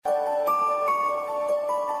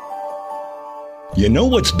You know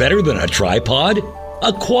what's better than a tripod?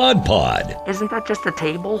 A quad pod. Isn't that just a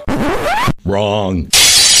table? Wrong.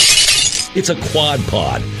 It's a quad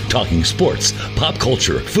pod, talking sports, pop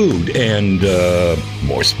culture, food, and,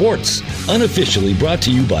 more sports. Unofficially brought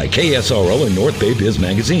to you by KSRO and North Bay Biz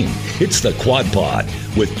Magazine. It's the Quad Pod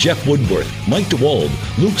with Jeff Woodworth, Mike DeWald,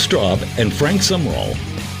 Luke Straub, and Frank Sumrall.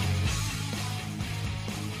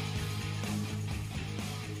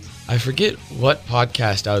 I forget what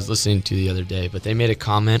podcast I was listening to the other day, but they made a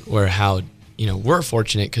comment where how, we're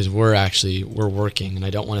fortunate because we're working, and I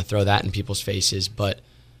don't want to throw that in people's faces, but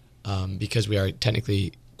because we are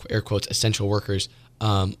technically, air quotes, essential workers,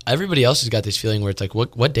 everybody else has got this feeling where it's like,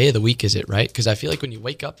 what day of the week is it, right? Because I feel like when you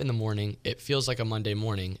wake up in the morning, it feels like a Monday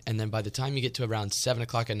morning, and then by the time you get to around 7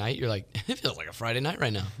 o'clock at night, you're like, it feels like a Friday night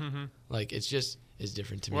right now. Mm-hmm. Like, it's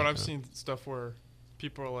different to me. Well, I've seen stuff where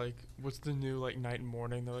people are like, what's the new night and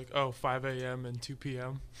morning? They're like, 5 a.m. and 2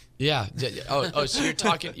 p.m. Yeah. So you're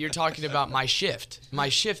talking about my shift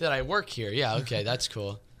that I work here. Yeah. Okay. That's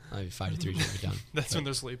cool. 5 to 3 should be done. That's when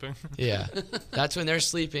they're sleeping. Yeah. That's when they're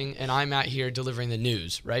sleeping and I'm out here delivering the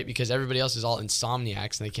news, right? Because everybody else is all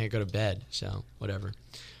insomniacs and they can't go to bed. So whatever.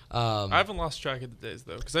 I haven't lost track of the days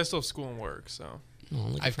though, because I still have school and work. So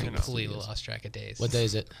I've completely lost track of days. What day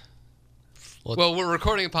is it? Well, we're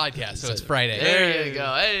recording a podcast, so it's Friday. There you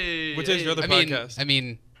go. Hey. What day's your other podcast? I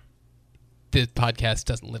mean, the podcast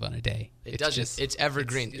doesn't live on a day. It doesn't. It's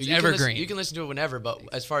evergreen. It's evergreen. You can listen to it whenever, but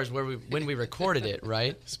as far as when we recorded it,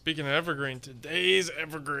 right? Speaking of evergreen, today's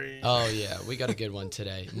evergreen. Oh yeah, we got a good one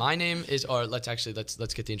today. My name is, let's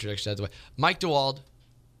get the introduction out of the way. Mike DeWald.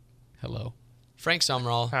 Hello. Frank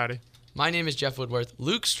Sumrall. Howdy. My name is Jeff Woodworth.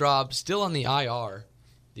 Luke Straub, still on the IR.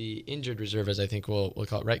 The injured reserve, as I think we'll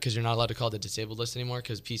call it, right? Because you're not allowed to call it the disabled list anymore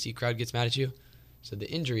because PC crowd gets mad at you. So the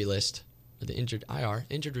injury list, or the injured IR,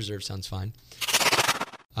 injured reserve sounds fine.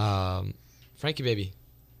 Frankie, baby,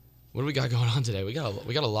 what do we got going on today? We got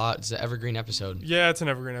a lot. It's an evergreen episode. Yeah, it's an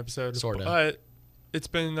evergreen episode. Sort of. But it's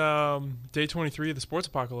been day 23 of the sports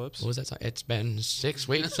apocalypse. What was that? It's been 6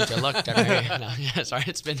 weeks since I looked at me. Sorry,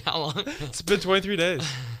 it's been how long? It's been 23 days.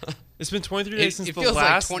 It's been 23 days since the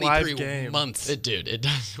last live game. Months. It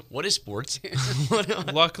does. What is sports?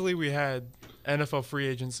 Luckily, we had NFL free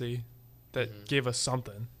agency that gave us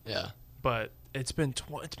something. Yeah. But it's been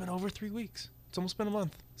over 3 weeks. It's almost been a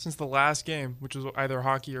month since the last game, which was either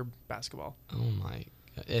hockey or basketball. Oh my!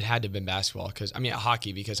 It had to have been basketball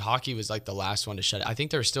hockey because hockey was like the last one to shut it. I think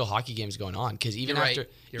there were still hockey games going on because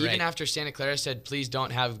after Santa Clara said please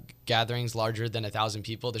don't have gatherings larger than 1,000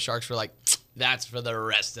 people, the Sharks were like, that's for the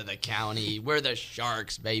rest of the county. We're the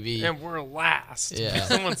Sharks, baby, and we're last. Yeah,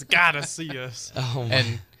 someone's got to see us. Oh my.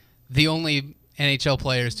 And the only NHL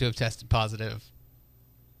players to have tested positive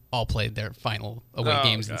all played their final away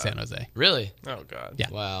games in San Jose. Really? Oh God. Yeah.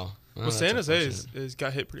 Wow. Well, San Jose is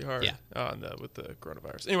got hit pretty hard with the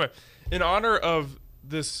coronavirus. Anyway, in honor of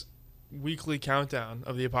this weekly countdown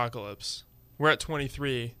of the apocalypse, we're at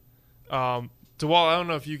 23. DeWalt, I don't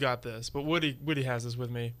know if you got this, but Woody has this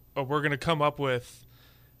with me. We're going to come up with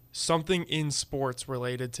something in sports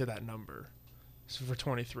related to that number. So for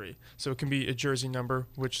 23. So it can be a jersey number,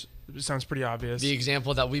 which sounds pretty obvious. The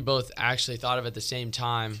example that we both actually thought of at the same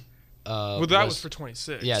time was for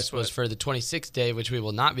 26. Yes, was for the 26th day, which we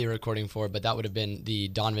will not be recording for, but that would have been the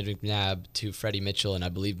Donovan McNabb to Freddie Mitchell, and I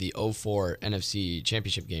believe the 04 NFC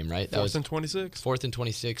Championship game, right? That was 26. 4th and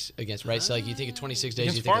 26 against, right? So, you think of 26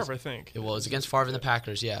 days. Against Favre, I think. It was against Favre and the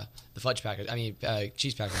Packers, yeah. The Fudge Packers.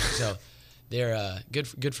 Cheese Packers. So, they're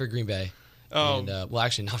good for Green Bay.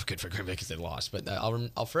 Actually, not good for Green Bay because they lost, but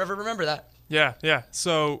I'll forever remember that. Yeah.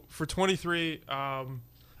 So, for 23,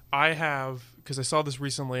 I have, because I saw this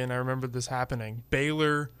recently and I remember this happening,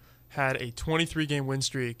 Baylor had a 23-game win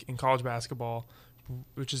streak in college basketball,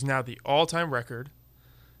 which is now the all-time record.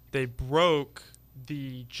 They broke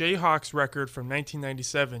the Jayhawks record from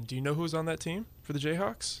 1997. Do you know who was on that team for the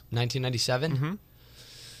Jayhawks? 1997? Mm-hmm.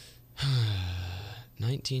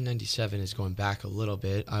 1997 is going back a little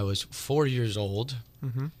bit. I was 4 years old,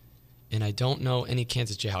 and I don't know any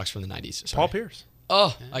Kansas Jayhawks from the 90s. Sorry. Paul Pierce.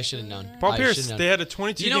 Oh, I should have known. Paul Pierce, they had a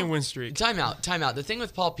 22-game win streak. Time out. The thing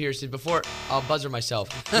with Paul Pierce is, before I'll buzzer myself,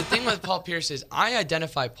 the thing with Paul Pierce is I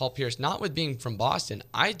identify Paul Pierce not with being from Boston.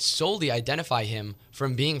 I solely identify him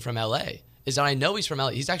from being from L.A. Is that I know he's from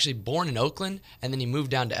L.A. He's actually born in Oakland, and then he moved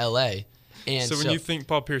down to L.A. And so when you think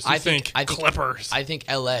Paul Pierce, you think Clippers. I think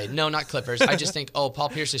L.A. No, not Clippers. I just think, Paul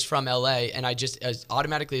Pierce is from L.A., and I just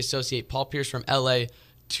automatically associate Paul Pierce from L.A.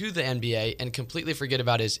 to the NBA and completely forget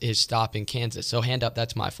about his stop in Kansas. So hand up,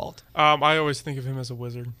 that's my fault. I always think of him as a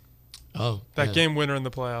Wizard. Oh. That game winner in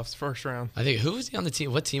the playoffs, first round. I think, who was he on the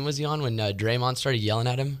team? What team was he on when Draymond started yelling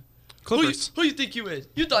at him? Clippers. Who you think you is?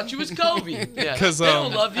 You thought you was Kobe. Yeah, 'Cause, they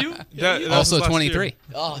don't love you. that was Also last 23. year.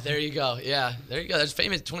 Oh, there you go. Yeah, there you go. That's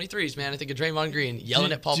famous 23s, man. I think of Draymond Green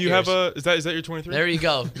yelling at Paul Do you Pierce. have is that your 23? There you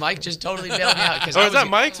go. Mike just totally bailed me out. Oh, is that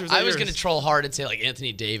Mike's or is that I was yours? going to troll hard and say like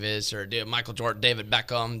Anthony Davis or Michael Jordan, David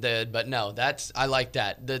Beckham did, but no, I like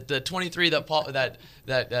that. The 23 that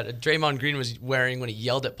Draymond Green was wearing when he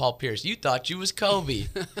yelled at Paul Pierce. You thought you was Kobe.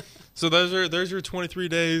 So there's your 23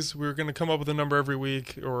 days. We're going to come up with a number every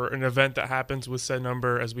week or an event that happens with said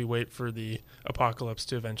number as we wait for the apocalypse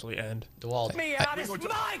to eventually end. DeWalt. It's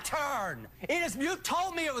my turn. You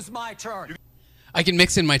told me it was my turn. I can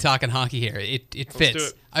mix in my talking hockey here. It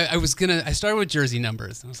fits. do it. I started with jersey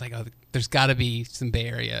numbers. I was like, oh, there's got to be some Bay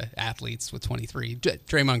Area athletes with 23.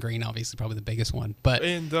 Draymond Green, obviously, probably the biggest one. But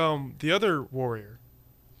And the other Warrior,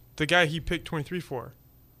 the guy he picked 23 for,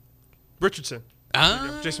 Richardson.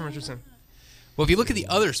 Jason Richardson. Well, if you look at the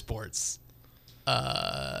other sports,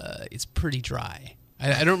 it's pretty dry.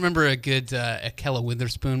 I don't remember a good Akella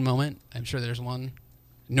Witherspoon moment. I'm sure there's one.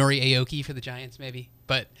 Nori Aoki for the Giants, maybe.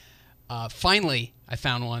 But finally, I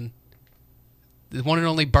found one. The one and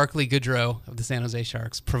only Barclay Goodrow of the San Jose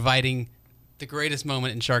Sharks, providing the greatest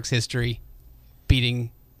moment in Sharks history,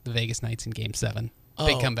 beating the Vegas Knights in Game 7.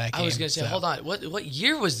 Big comeback game. I was going to say, hold on. What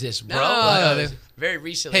year was this, bro? No, very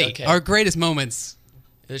recently. Hey, okay. our greatest moments,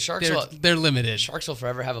 The Sharks they're limited. Sharks will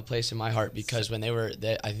forever have a place in my heart because when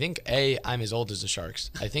I think I'm as old as the Sharks.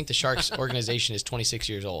 I think the Sharks organization is 26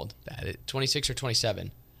 years old. 26 or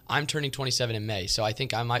 27. I'm turning 27 in May, so I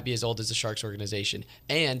think I might be as old as the Sharks organization.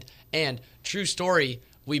 And true story,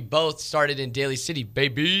 we both started in Daly City,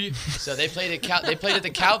 baby. So they played at the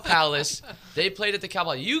Cow Palace.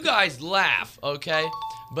 You guys laugh, okay?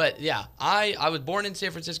 But yeah, I was born in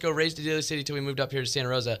San Francisco, raised in Daly City till we moved up here to Santa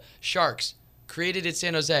Rosa. Sharks created in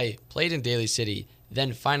San Jose, played in Daly City,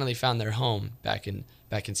 then finally found their home back in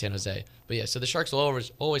San Jose. But yeah, so the Sharks will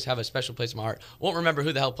always have a special place in my heart. Won't remember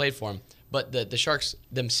who the hell played for them, but the Sharks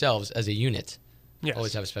themselves as a unit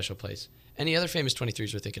always have a special place. Any other famous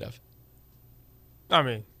 23s we're thinking of? I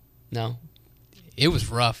mean, No? It was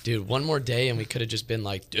rough. Dude, one more day and we could have just been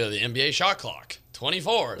like, the NBA shot clock,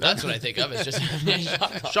 24. That's what I think of. It's just NBA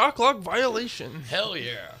shot clock. shot clock violation. Hell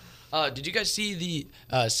yeah. Did you guys see the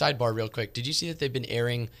sidebar real quick? Did you see that they've been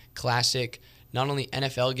airing classic, not only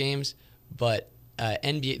NFL games, but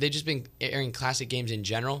NBA? They've just been airing classic games in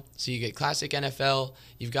general. So you get classic NFL.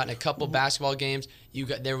 You've gotten a couple basketball games.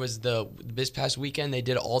 There was this past weekend they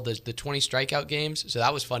did all the 20 strikeout games. So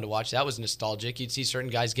that was fun to watch. That was nostalgic. You'd see certain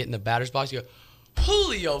guys get in the batter's box. You go,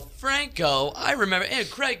 Julio Franco, I remember, and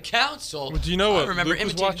Craig Counsell. Well, do you know what I remember Luke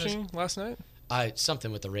was imitating watching last night?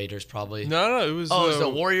 Something with the Raiders, probably. No, it was. It was the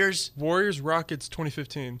Warriors. Warriors Rockets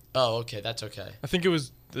 2015. Oh, okay, that's okay. I think it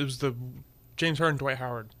was the James Harden Dwight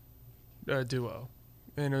Howard duo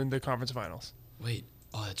in the conference finals. Wait,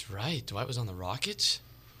 that's right. Dwight was on the Rockets.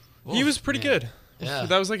 He was pretty good. Yeah,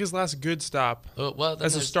 that was like his last good stop. Well,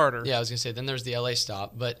 as a starter. Yeah, I was gonna say. Then there's the LA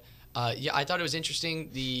stop, but yeah, I thought it was interesting.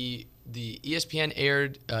 The ESPN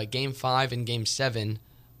aired Game 5 and Game 7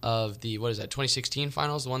 of the 2016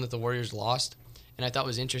 finals, the one that the Warriors lost. And I thought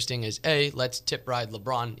was interesting is A, let's tip ride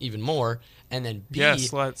LeBron even more, and then B,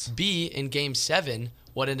 B in Game 7,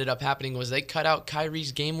 what ended up happening was they cut out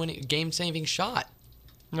Kyrie's game-saving shot.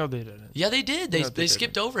 No, they didn't. Yeah, they did. They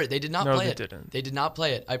skipped over it. They did not play it. No, they didn't. They did not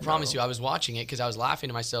play it. I promise you, I was watching it because I was laughing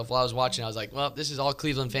to myself while I was watching. I was like, well, this is all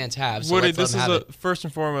Cleveland fans have, so Woody, let's let them have it. First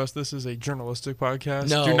and foremost, this is a journalistic podcast.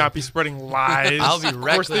 No. Do not be spreading lies. I'll be Of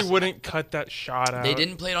reckless. course, they wouldn't cut that shot out. They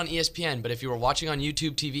didn't play it on ESPN, but if you were watching on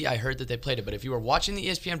YouTube TV, I heard that they played it. But if you were watching the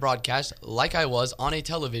ESPN broadcast, like I was, on a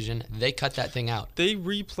television, they cut that thing out. They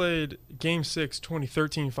replayed Game 6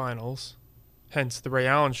 2013 finals, hence the Ray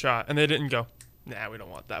Allen shot, and they didn't go, nah, we don't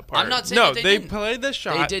want that part. I'm not saying no, that they didn't. played the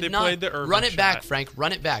shot. They did not. Played the Irving Run it back, shot. Frank.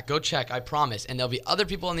 Run it back. Go check. I promise. And there'll be other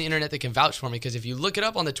people on the internet that can vouch for me because if you look it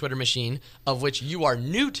up on the Twitter machine, of which you are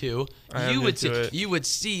new to, you would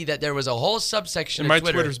see that there was a whole subsection And of my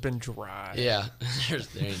Twitter. Twitter's been dry. Yeah, there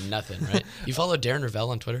ain't nothing, right? You follow Darren Ravel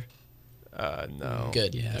on Twitter? No.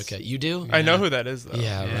 Good. Yes. Okay. You do? I know who that is, though.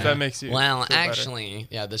 Yeah, If right. that makes you Well, feel better. actually,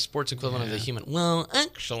 yeah, the sports equivalent of the human. Well,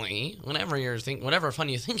 actually, whatever fun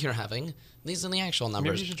you think you're having, these are the actual Maybe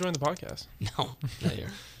numbers. you should join the podcast. No, not here.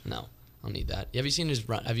 No, I don't need that. Have you seen his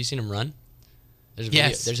run? Have you seen him run? There's a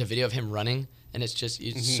Yes. Video, there's a video of him running, and it's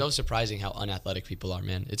so surprising how unathletic people are,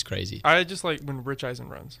 man. It's crazy. I just like when Rich Eisen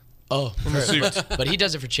runs. Oh, but he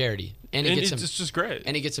does it for charity, and he And gets it's some. just great.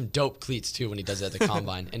 And he gets some dope cleats too when he does it at the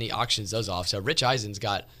combine, and he auctions those off. So Rich Eisen's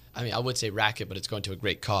got, I mean, I would say racket, but it's going to a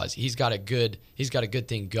great cause. He's got a good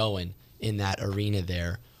thing going in that arena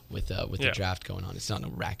there. with the draft going on. It's not no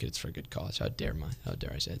racket. It's for a good cause. How dare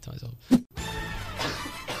I say it to myself?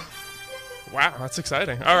 Wow, that's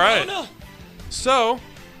exciting. All right. Oh, no. So,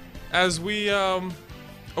 as we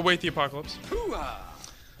await the apocalypse,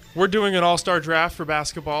 we're doing an all-star draft for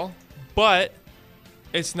basketball, but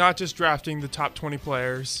it's not just drafting the top 20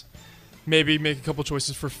 players, maybe make a couple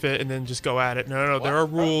choices for fit, and then just go at it. No. There are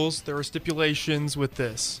rules. There are stipulations with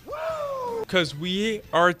this. Because we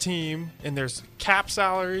are a team, and there's cap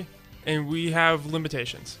salary, and we have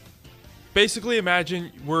limitations. Basically, imagine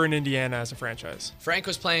we're in Indiana as a franchise. Frank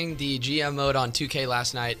was playing the GM mode on 2K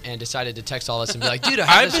last night and decided to text all us and be like, dude, I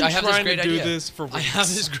have this great idea. I've been trying to do this for weeks. I have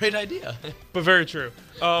this great idea. But very true.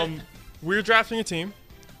 We're drafting a team,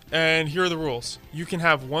 and here are the rules. You can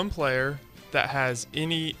have one player that has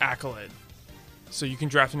any accolade. So you can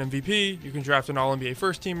draft an MVP, you can draft an All-NBA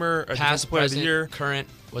first-teamer, a Defensive Player of the Year. Current,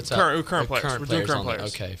 what's current up? Players. We're doing current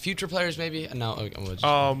players. Okay. Future players, maybe? No.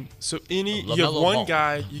 So you have one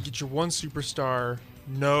guy, you get your one superstar,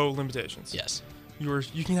 no limitations. Yes.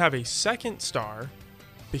 You can have a second star,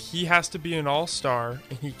 but he has to be an all-star,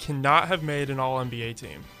 and he cannot have made an All-NBA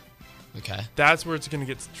team. Okay. That's where it's going to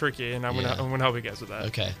get tricky, and I'm gonna help you guys with that.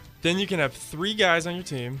 Okay. Then you can have 3 guys on your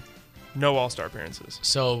team, no all-star appearances.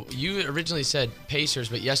 So you originally said Pacers,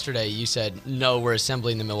 but yesterday you said, no, we're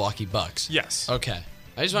assembling the Milwaukee Bucks. Yes. Okay.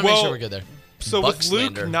 I just want to make sure we're good there. So Buck with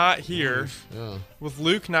Luke slander. not here, Oh.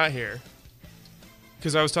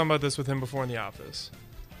 because I was talking about this with him before in the office,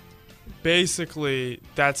 basically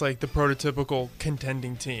that's like the prototypical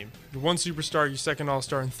contending team. Your one superstar, your second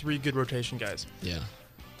all-star, and 3 good rotation guys. Yeah.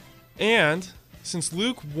 And since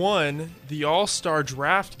Luke won the all-star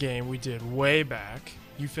draft game we did way back,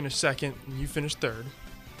 you finished second and you finished third.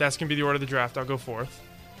 That's going to be the order of the draft. I'll go fourth.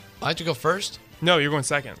 I have to go first? No, you're going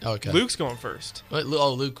second. Okay. Luke's going first. Wait,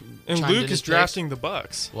 Luke. And chimed in Luke his is drafting the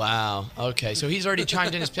Bucks. Wow. Okay, so he's already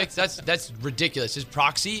chimed in his picks. That's ridiculous. His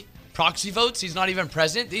proxy votes. He's not even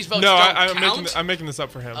present. These votes don't count. I'm making this up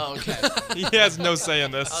for him. Oh, okay. He has no say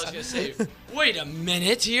in this. I was gonna say, wait a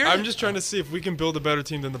minute here. I'm just trying to see if we can build a better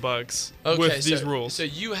team than the Bucks with these rules. So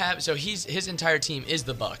his entire team is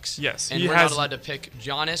the Bucks. Yes, and we're not allowed to pick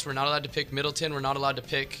Giannis. We're not allowed to pick Middleton. We're not allowed to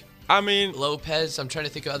pick. Lopez. I'm trying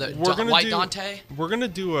to think of other. Dante. We're gonna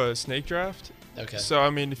do a snake draft. Okay. So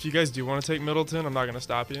if you guys do want to take Middleton, I'm not gonna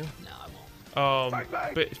stop you. No, I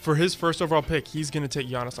won't. But for his first overall pick, he's gonna take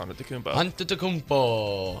Giannis Antetokounmpo.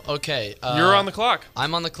 Antetokounmpo. Okay. You're on the clock.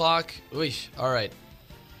 I'm on the clock. All right.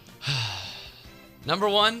 Number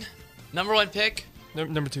one pick.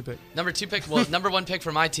 Number 2 pick. Number 2 pick. Well, number 1 pick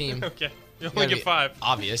for my team. Okay. You only get 5.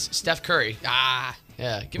 Obvious. Steph Curry. Yeah.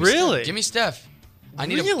 Really? Give me Steph. I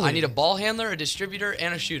need a ball handler, a distributor,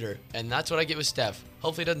 and a shooter, and that's what I get with Steph.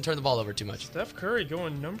 Hopefully, he doesn't turn the ball over too much. Steph Curry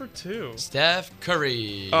going number 2. Steph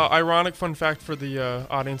Curry. Ironic fun fact for the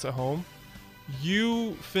audience at home: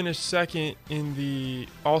 you finished second in the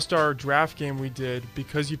All-Star draft game we did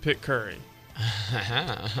because you picked Curry,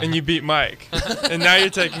 and you beat Mike, and now you're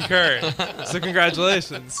taking Curry. So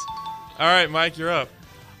congratulations! All right, Mike, you're up.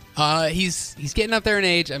 He's getting up there in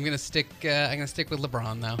age. I'm gonna stick with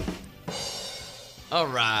LeBron though. All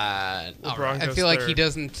right. I feel like he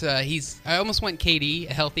doesn't. I almost went KD,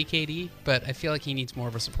 a healthy KD, but I feel like he needs more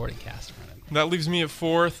of a supporting cast around him. That leaves me at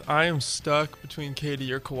 4th. I am stuck between KD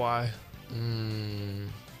or Kawhi.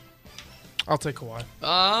 I'll take Kawhi.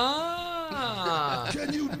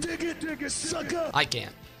 Can you dig it, sucker? I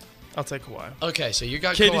can't. I'll take Kawhi. Okay, so you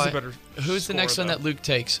got KD's Kawhi. a better. Who's the next one that Luke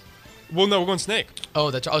takes? Well, no, we're going Snake.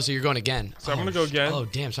 Oh, so you're going again. So I'm going to go again. Oh,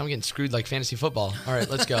 damn. So I'm getting screwed like fantasy football. All right,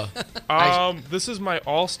 let's go. This is my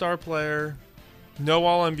all-star player. No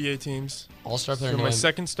all-NBA teams. All-star player. So my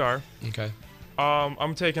second star. Okay.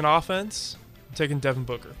 I'm taking offense. I'm taking Devin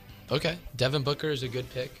Booker. Okay. Devin Booker is a good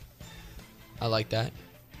pick. I like that.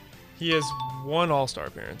 He has 1 all-star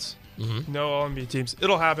appearance. Mm-hmm. No all-NBA teams.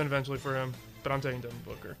 It'll happen eventually for him, but I'm taking Devin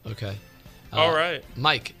Booker. Okay. All right.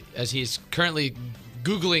 Mike, as he's currently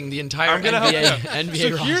Googling the entire NBA So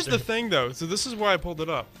roster. here's the thing, though. So this is why I pulled it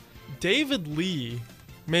up. David Lee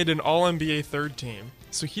made an All-NBA third team,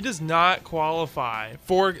 so he does not qualify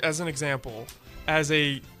for, as an example, as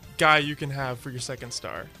a guy you can have for your second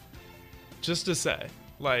star. Just to say,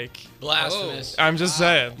 blasphemous. I'm just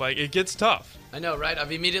saying, it gets tough. I know, right?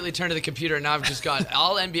 I've immediately turned to the computer, and now I've just got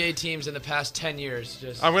all NBA teams in the past 10 years.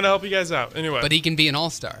 I'm going to help you guys out. Anyway. But he can be an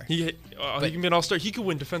all-star. He can be an all-star. He could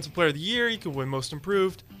win Defensive Player of the Year. He could win Most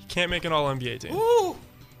Improved. He can't make an All-NBA team. Ooh.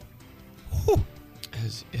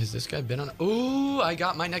 Has this guy been on? Ooh, I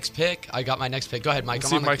got my next pick. Go ahead, Mike.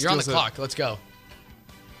 You're on the clock. Let's go.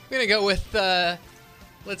 I'm going to go with,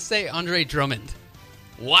 let's say, Andre Drummond.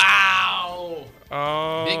 Wow.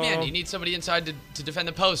 Big man, you need somebody inside to defend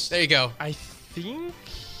the post. There you go. I think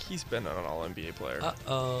he's been an All-NBA player.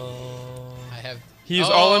 Uh-oh. I have. He's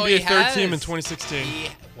All-NBA he third has. team in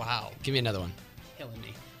 2016. Wow. Give me another one. Killing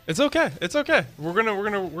me. It's okay. It's okay. We're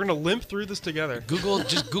gonna limp through this together.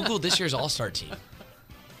 Just Google this year's All-Star team.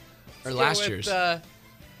 Or last year's.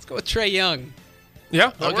 Let's go with Trae Young.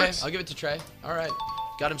 Yeah, that Okay, works. I'll give it to Trey. All right.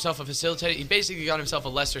 Got himself a facilitator. He basically got himself a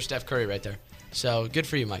lesser Steph Curry right there. So good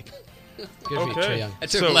for you, Mike. Good for you, Okay. Trey Young. That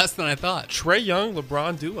took So- less than I thought. Trae Young,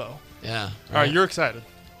 LeBron duo. Yeah. All right, you're excited.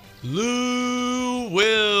 Lou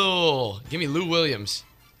Will. Give me Lou Williams.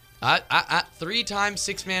 Three-time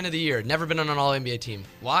Sixth Man of the Year. Never been on an All-NBA team.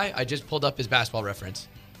 Why? I just pulled up his basketball reference.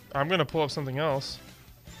 I'm gonna pull up something else.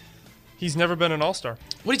 He's never been an All-Star.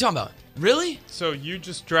 What are you talking about? Really? So you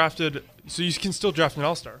just drafted. So you can still draft an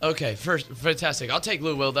All-Star. Okay, first, fantastic. I'll take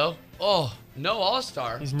Lou Will, though. Oh, no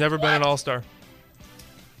All-Star. He's never been an All-Star.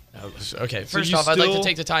 Okay, So first you off, I'd like to still-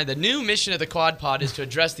 take the time. The new mission of the Quad Pod is to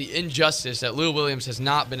address the injustice that Lou Williams has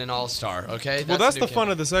not been an All-Star, okay? Well, that's new the fun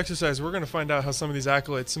campaign. of this exercise. We're gonna find out how some of these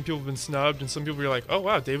accolades. Some people have been snubbed, and some people are like, "Oh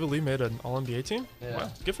wow, David Lee made an All-NBA team. Yeah.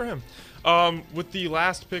 Wow, good for him." With the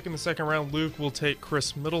last pick in the second round, Luke will take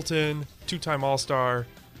Chris Middleton, two-time All-Star,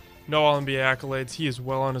 no All-NBA accolades. He is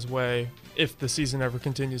well on his way. If the season ever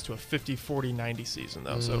continues to a 50, 40, 90 season,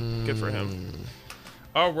 though, so good for him.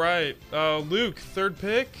 All right, Luke, third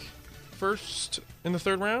pick, first in the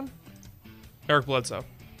third round, Eric Bledsoe.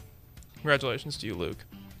 Congratulations to you, Luke.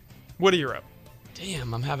 Woody, you're up.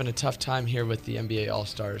 Damn, I'm having a tough time here with the NBA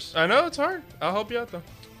All-Stars. I know it's hard. I'll help you out though.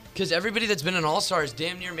 Because everybody that's been an All-Star is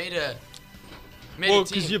damn near made a Well,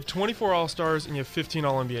 team. because you have 24 All-Stars and you have 15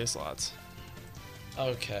 All-NBA slots.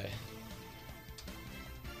 Okay.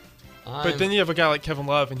 But then you have a guy like Kevin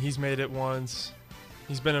Love, and he's made it once.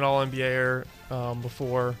 He's been an All-NBAer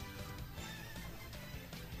before.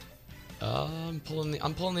 I'm pulling the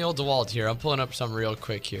old DeWalt here. I'm pulling up something real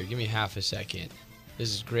quick here. Give me half a second.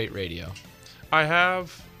 This is great radio. I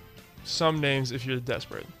have some names if you're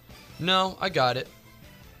desperate. No, I got it.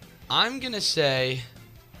 I'm gonna say.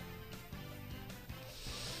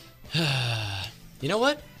 You know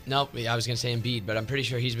what? Nope. I was gonna say Embiid, but I'm pretty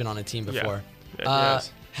sure he's been on a team before. Yeah,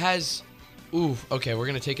 he has. Okay, we're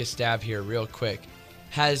gonna take a stab here real quick.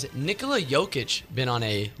 Has Nikola Jokic been on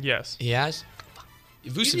a? Yes. He has.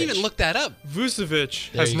 You Vucevic. didn't even look that up.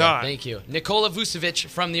 Vucevic There has you go. not. Thank you. Nikola Vucevic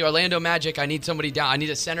from the Orlando Magic. I need somebody down. I need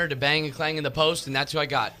a center to bang and clang in the post, and that's who I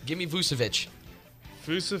got. Give me Vucevic.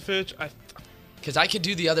 Vucevic, Because I could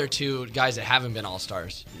do the other two guys that haven't been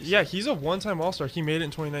All-Stars. yeah, he's a one-time All-Star. He made it in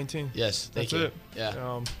 2019. Yes, thank That's you. it.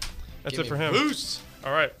 Yeah. That's Give it for me him. Vuce.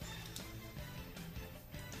 All right.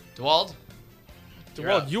 DeWald? You're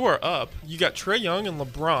Well, up. you are up. You got Trae Young and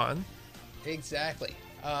LeBron. Exactly.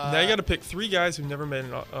 Now you got to pick three guys who've never made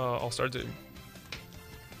an All-Star team.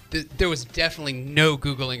 There was definitely no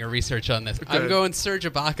Googling or research on this. Okay. I'm going Serge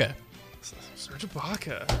Ibaka. Serge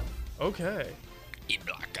Ibaka. Okay.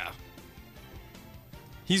 Ibaka.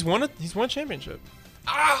 He's won a championship.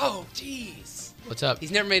 Oh, jeez. What's up?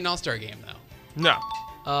 He's never made an All-Star game, though.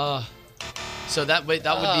 No. So that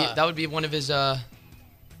would be one of his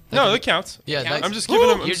No, that counts. yeah. counts? I'm just giving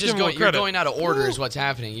him. I'm You're just just giving him going. You're credit. going out of order is what's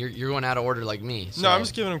happening. You're going out of order like me. So. No, I'm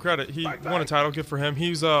just giving him credit. He won a title. Good for him. He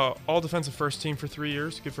was all defensive first team for 3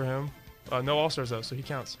 years. Good for him. No All-Stars though, so he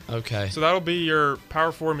counts. Okay. So that'll be your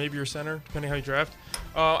power forward, maybe your center, depending how you draft.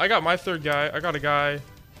 I got my third guy. I got a guy,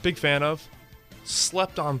 big fan of,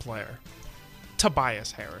 slept on player,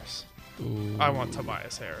 Tobias Harris. Ooh. I want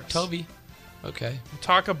Tobias Harris. Toby. Okay.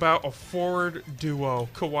 Talk about a forward duo,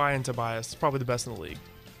 Kawhi and Tobias. It's probably the best in the league.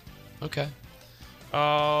 Okay.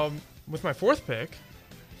 With my fourth pick,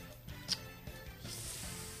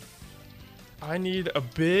 I need a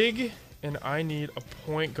big and I need a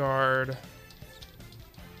point guard.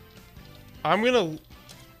 I'm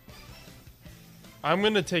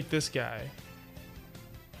gonna take this guy.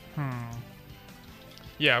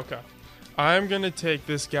 Yeah, okay. I'm gonna take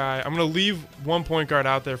this guy. I'm gonna leave one point guard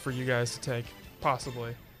out there for you guys to take,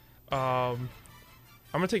 possibly. I'm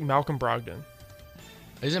gonna take Malcolm Brogdon.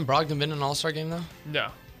 Isn't Brogdon been in an All-Star game though? No.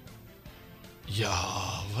 Yo,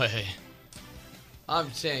 way.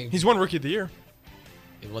 I'm saying. He's won Rookie of the Year.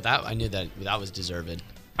 Well, that I knew that was deserved.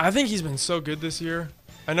 I think he's been so good this year.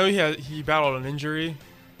 I know he battled an injury,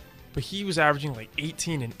 but he was averaging like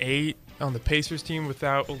 18 and 8 on the Pacers team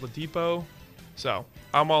without Oladipo. So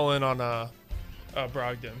I'm all in on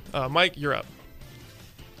Brogdon. Mike, you're up.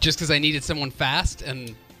 Just because I needed someone fast,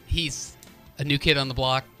 and he's a new kid on the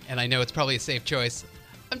block, and I know it's probably a safe choice.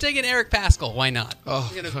 I'm taking Eric Pascal. Why not? Oh,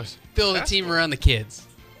 I'm gonna gosh. build a team around the kids.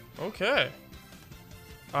 Okay.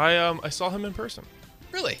 I saw him in person.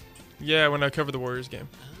 Really? Yeah, when I covered the Warriors game.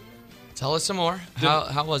 Tell us some more.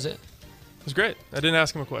 How was it? It was great. I didn't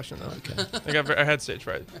ask him a question, though. Okay. I had stage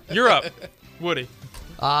fright. You're up, Woody.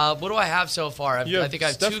 What do I have so far? I think I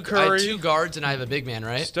have two guards and I have a big man,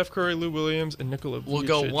 right? Steph Curry, Lou Williams, and Nikola Vucevic. We'll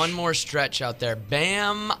go one more stretch out there.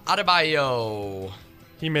 Bam Adebayo.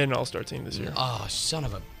 He made an all-star team this year. Oh, son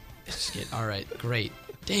of a biscuit. All right, great.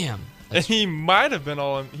 Damn. And he might have been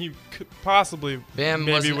he could possibly Bam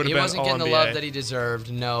maybe would have been all-NBA. He wasn't getting the love that he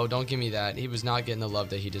deserved. No, don't give me that. He was not getting the love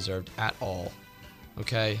that he deserved at all.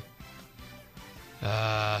 Okay.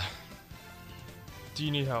 Do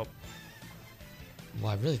you need help?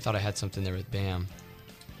 Well, I really thought I had something there with Bam.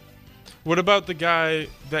 What about the guy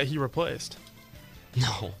that he replaced?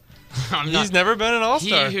 No. He's never been an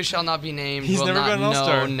all-star. He who shall not be named. He's never been an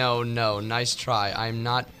all-star. No. Nice try. I'm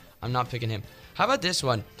not picking him. How about this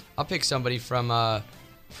one? I'll pick somebody from the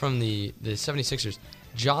 76ers.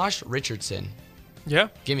 Josh Richardson. Yeah.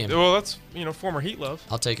 Give me him. Well, that's former Heat love.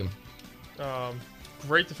 I'll take him.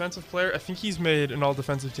 Great defensive player. I think he's made an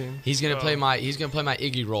all-defensive team. He's gonna play my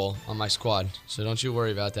Iggy role on my squad. So don't you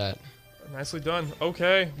worry about that. Nicely done.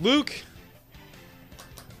 Okay, Luke.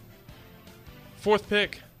 4th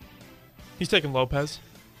pick. He's taking Lopez.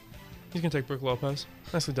 He's gonna take Brook Lopez.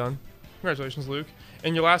 Nicely done. Congratulations, Luke.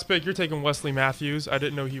 And your last pick, you're taking Wesley Matthews. I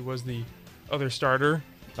didn't know he was the other starter.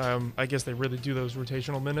 I guess they really do those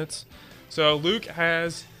rotational minutes. So Luke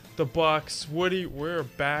has the Bucks. Woody, we're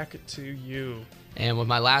back to you. And with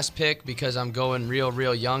my last pick, because I'm going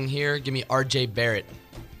real young here, give me R.J. Barrett.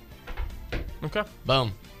 Okay.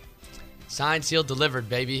 Boom. Signed, sealed, delivered,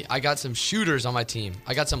 baby. I got some shooters on my team.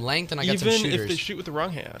 I got some length, and I got some shooters. Even if they shoot with the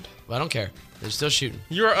wrong hand. Well, I don't care. They're still shooting.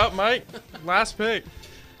 You're up, Mike. Last pick.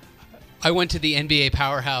 I went to the NBA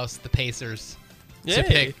powerhouse, the Pacers, to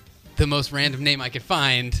pick the most random name I could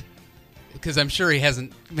find, because I'm sure he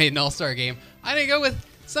hasn't made an all-star game. I'm going to go with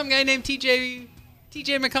some guy named TJ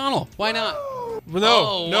McConnell. Why not?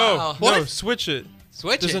 Well, no. Wow. No, switch it.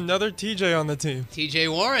 There's another TJ on the team.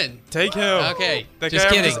 TJ Warren. Take him. Okay, that just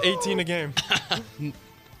guy kidding. averages 18 a game.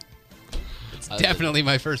 Definitely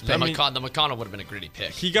my first pick. The McConnell would have been a gritty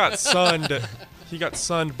pick. He got sunned.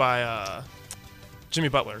 By Jimmy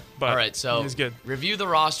Butler. But all right, so he's good. Review the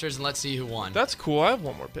rosters and let's see who won. That's cool. I have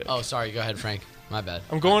one more pick. Oh, sorry. Go ahead, Frank. My bad.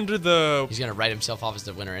 I'm going to the. He's gonna write himself off as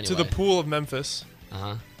the winner anyway. To the pool of Memphis.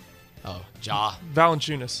 Oh, Ja.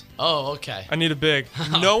 Valanciunas. Oh, okay. I need a big.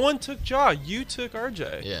 No one took Ja. You took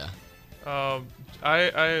RJ. Yeah.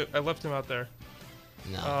 I left him out there.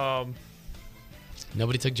 No.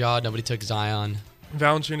 Nobody took Ja. Nobody took Zion.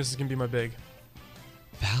 Valanciunas is gonna be my big.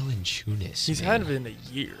 Valanciunas. He's had it in a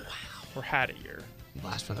year. Or had a year.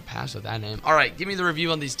 Blast from the past with that name. All right, give me the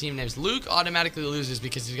review on these team names. Luke automatically loses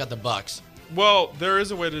because he's got the Bucks. Well, there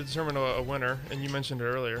is a way to determine a winner, and you mentioned it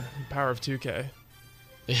earlier. The power of 2K.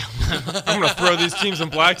 Yeah. I'm gonna throw these teams in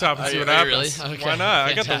blacktop and see what happens. Really? Okay. Why not?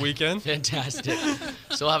 I got the weekend. Fantastic.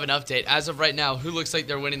 So we'll have an update. As of right now, who looks like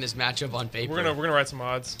they're winning this matchup on paper? We're gonna write some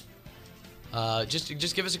odds.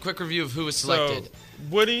 Just give us a quick review of who was selected. So,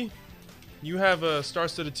 Woody, you have a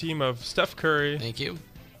star-studded team of Steph Curry. Thank you.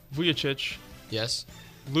 Vucevic. Yes.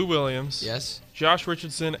 Lou Williams. Yes. Josh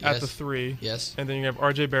Richardson at the 3. Yes. And then you have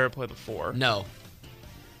RJ Barrett play the 4. No.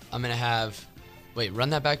 I'm gonna have. Wait, run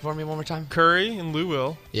that back for me one more time. Curry and Lou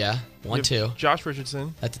Will. Yeah. 1, 2. Josh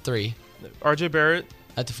Richardson At the 3. RJ Barrett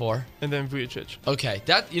At the 4. and then Vucevic. Okay.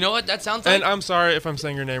 That you know what that sounds like. And I'm sorry if I'm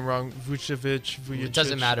saying your name wrong. Vucevic. It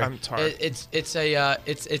doesn't matter. I'm sorry. It's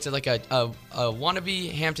like a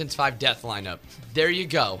wannabe Hamptons 5 death lineup. There you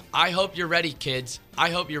go. I hope you're ready, kids. I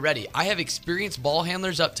hope you're ready. I have experienced ball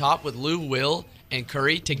handlers up top with Lou, Will, and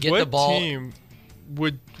Curry to get the ball. What team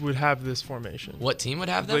would have this formation? What team would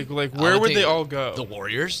have them? Like where would they all go? The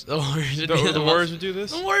Warriors. The Warriors would the Warriors would do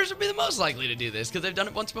this? The Warriors would be the most likely to do this because they've done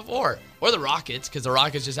it once before. Or the Rockets because the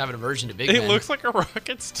Rockets just have an aversion to big men. It looks like a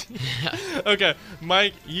Rockets team. Okay,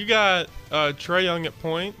 Mike, you got Trae Young at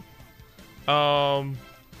point.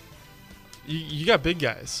 You got big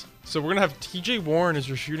guys. So we're going to have TJ Warren as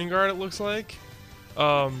your shooting guard, it looks like.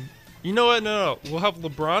 You know what? No. We'll have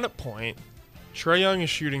LeBron at point. Trae Young is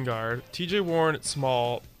shooting guard. TJ Warren at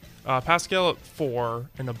small. Pascal at 4.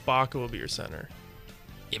 And Ibaka will be your center.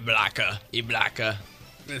 Ibaka.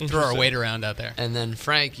 Throw our weight around out there. And then,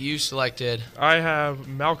 Frank, you selected. I have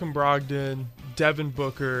Malcolm Brogdon, Devin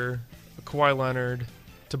Booker, Kawhi Leonard,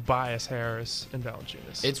 Tobias Harris, and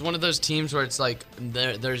Valanciunas. It's one of those teams where it's like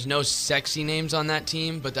there's no sexy names on that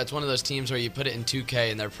team, but that's one of those teams where you put it in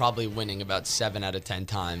 2K and they're probably winning about 7 out of 10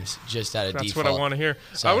 times just out of default. That's what I want to hear.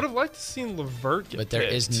 So, I would have liked to see LeVert get But there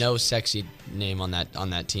picked. is no sexy name on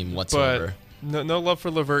that team whatsoever. No love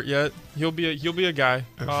for Levert yet. He'll be a guy.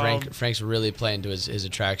 Frank's really playing to his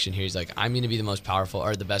attraction here. He's like, I'm going to be the most powerful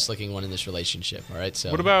or the best looking one in this relationship. All right.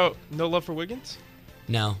 So what about no love for Wiggins?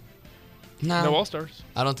 No. No All-Stars.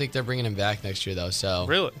 I don't think they're bringing him back next year though. So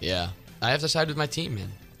really, yeah, I have to side with my team,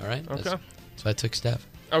 man. All right. Okay. So I took Steph.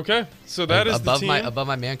 Okay. So that is above the team. above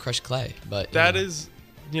my man crush Clay, but that is,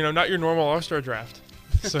 not your normal All-Star draft.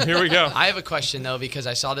 So here we go. I have a question though, because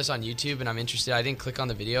I saw this on YouTube and I'm interested. I didn't click on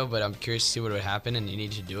the video, but I'm curious to see what would happen, and you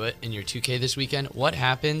need to do it in your 2K this weekend. What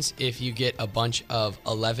happens if you get a bunch of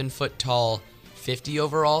 11-foot tall 50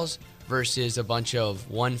 overalls versus a bunch of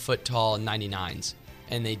 1-foot tall 99s?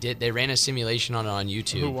 And they ran a simulation on it on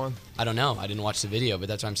YouTube. Who won? I don't know. I didn't watch the video, but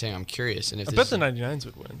that's what I'm saying. I'm curious. And if I bet the 99s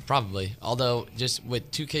would win. Probably. Although just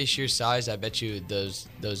with 2K sheer size, I bet you those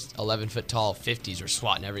 11-foot tall 50s are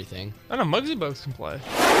swatting everything. I know Muggsy Bugs can play.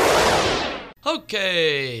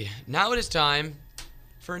 Okay, now it is time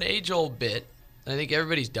for an age-old bit. I think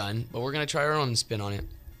everybody's done, but we're gonna try our own spin on it.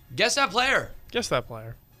 Guess that player. Guess that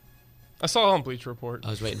player. I saw it on Bleacher Report. I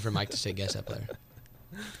was waiting for Mike to say guess that player.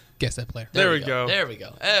 Guess that player. There we go. There we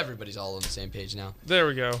go. Everybody's all on the same page now. There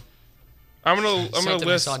we go. I'm gonna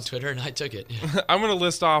list on Twitter, and I took it. I'm gonna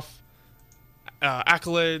list off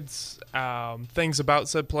accolades, things about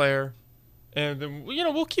said player, and then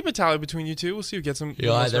we'll keep a tally between you two. We'll see who gets them.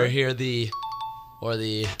 You'll either hear the or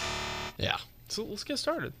the, yeah. So let's get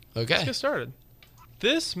started. Okay. Let's get started.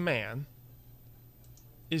 This man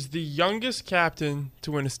is the youngest captain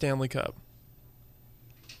to win a Stanley Cup.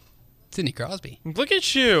 Sidney Crosby. Look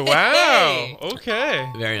at you! Wow. Hey!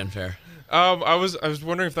 Okay. Very unfair. I was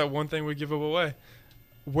wondering if that one thing would give him away.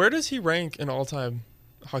 Where does he rank in all-time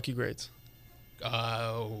hockey grades?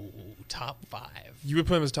 Top 5. You would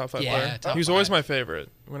put him as top 5 player. Top He was 5. always my favorite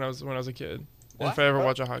when I was a kid. What? If I ever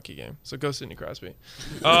watch a hockey game, so go Sidney Crosby.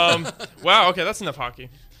 Wow. Okay, that's enough hockey.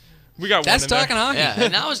 We got That's one. In talking there. hockey. Yeah,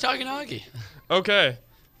 and now I was talking hockey. Okay,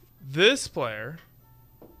 this player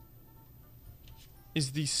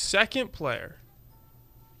is the second player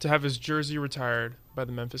to have his jersey retired by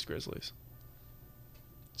the Memphis Grizzlies.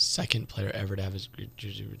 Second player ever to have his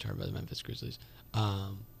jersey retired by the Memphis Grizzlies.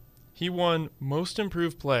 He won Most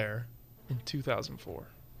Improved Player in 2004.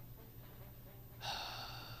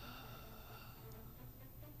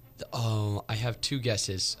 Oh, I have 2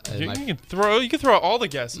 guesses. You can throw all the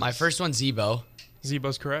guesses. My first one's Zebo.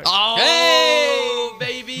 Zebo's correct. Oh, Hey!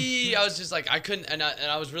 baby! I was just like, I couldn't, and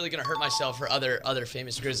I was really gonna hurt myself for other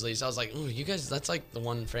famous Grizzlies. I was like, ooh, you guys, that's like the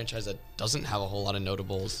one franchise that doesn't have a whole lot of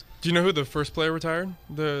notables. Do you know who the first player retired?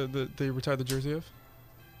 They retired the jersey of?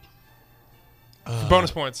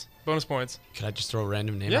 Bonus points. Could I just throw a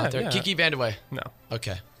random name Yeah, out there? yeah. Kiki Vandeweghe. No.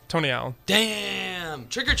 Okay. Tony Allen. Damn.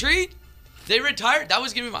 Trick or Treat? They retired. That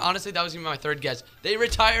was gonna be my third guess. They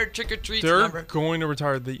retired Trick or Treat's They're number. going to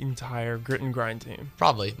retire the entire Grit and Grind team.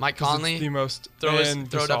 Probably. Mike Conley. The most. Throw it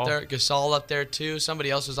Gasol. up there. Gasol up there too. Somebody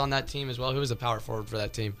else was on that team as well. Who was the power forward for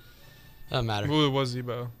that team? Doesn't matter. Well, it was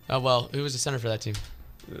Zebo. Oh well, who was the center for that team?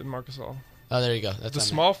 Marcus All. Oh, there you go. That's The what I meant.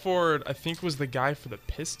 small forward, I think, was the guy for the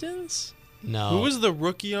Pistons. No. Who was the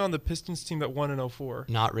rookie on the Pistons team that won in 04?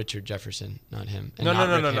 Not Richard Jefferson. Not him. And No, not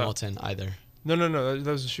no, Rick no. Hamilton either. No.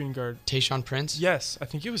 That was a shooting guard. Tayshaun Prince. Yes, I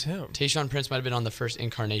think it was him. Tayshaun Prince might have been on the first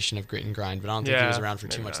incarnation of Grit and Grind, but I don't think he was around for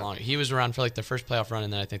too maybe much not. longer. He was around for like the first playoff run,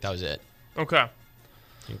 and then I think that was it. Okay.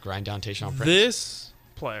 And grind down Tayshaun Prince. This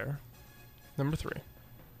player, number 3,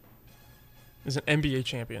 is an NBA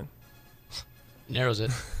champion. Narrows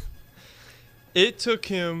it. It took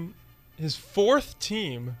him his 4th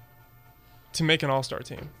team to make an All-Star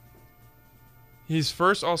team. His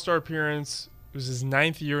first All-Star appearance was his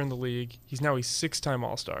 9th year in the league. He's now a 6-time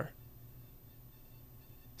All-Star.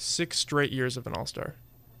 6 straight years of an All-Star.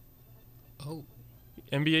 Oh.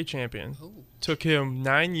 NBA champion. Oh. Took him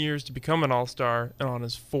 9 years to become an All-Star and on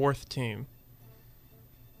his 4th team.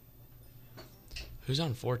 Who's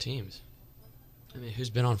on 4 teams? I mean, who's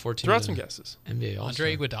been on 4 teams? Throw out some guesses. NBA All-Star.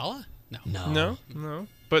 Andre Iguodala? No. No.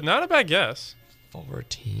 But not a bad guess. 4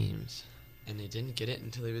 teams. And they didn't get it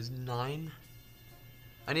until he was 9?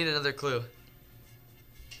 I need another clue.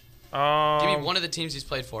 Give me one of the teams he's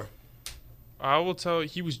played for. I will tell you,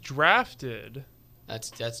 he was drafted.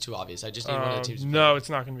 That's too obvious. I just need one of the teams. No, it's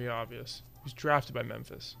not going to be obvious. He was drafted by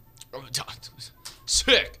Memphis.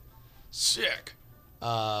 Sick. Is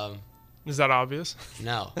that obvious?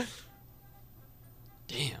 No.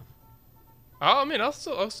 Damn. I'll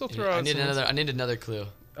still throw out. I need another clue.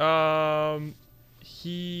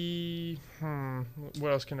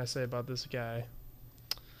 What else can I say about this guy?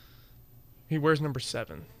 He wears number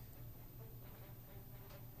 7.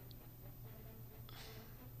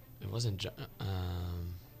 It wasn't.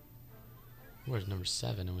 Where's number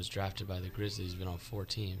 7 and was drafted by the Grizzlies, been on 4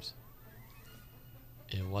 teams.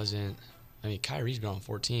 It wasn't... I mean, Kyrie's been on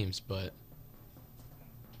 4 teams, but...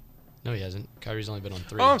 No, he hasn't. Kyrie's only been on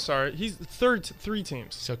 3. Oh, I'm sorry. He's 3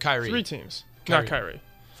 teams. So Kyrie. 3 teams. Not Kyrie.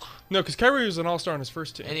 No, because Kyrie was an all-star on his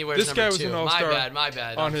first team. Anywhere's this guy number was 2. an all-star. My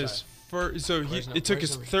bad. On I'm his sorry. first, so it took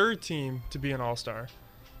his number? 3rd team to be an all-star.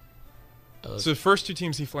 Oh, So the first 2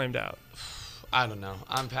 teams he flamed out. I don't know.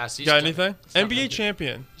 I'm past. Got anything? NBA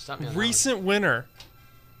champion, recent winner,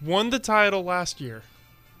 won the title last year.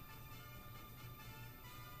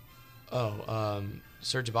 Oh,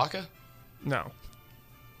 Serge Ibaka? No,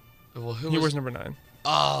 Well, he was number 9.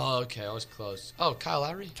 Oh, okay. I was close. Oh, Kyle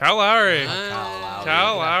Lowry? Kyle Lowry.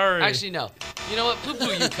 Kyle Lowry. Actually, no. You know what?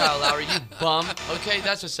 Poo-poo you, Kyle Lowry. You bum. Okay,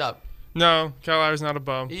 that's what's up. No, Kyle Lowry's not a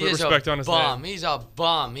bum. He Put is respect a on his bum. name. He's a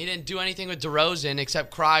bum. He didn't do anything with DeRozan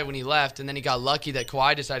except cry when he left, and then he got lucky that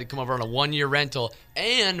Kawhi decided to come over on a 1-year rental.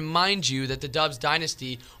 And mind you, that the Dubs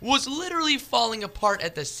dynasty was literally falling apart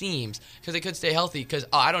at the seams because they couldn't stay healthy. Because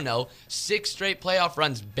I don't know, 6 straight playoff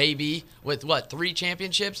runs, baby, with what 3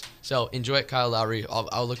 championships. So enjoy it, Kyle Lowry.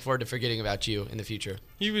 I'll look forward to forgetting about you in the future.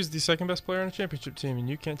 He was the 2nd best player on a championship team, and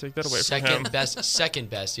you can't take that away from him. Second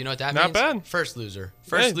best. You know what that Not means? bad. First loser.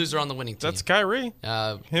 First loser on the winning team. That's Kyrie.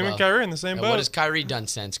 Him and Kyrie in the same boat. What has Kyrie done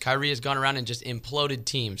since? Kyrie has gone around and just imploded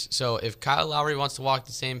teams. So if Kyle Lowry wants to walk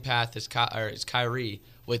the same path as Kyrie,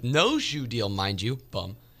 with no shoe deal, mind you,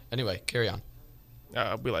 bum. Anyway, carry on.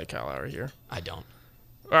 We like Kyle Lowry here. I don't.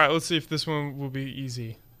 All right, let's see if this one will be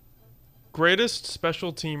easy. Greatest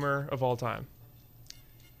special teamer of all time.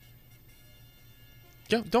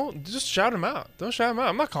 Yeah, don't just shout him out. Don't shout him out.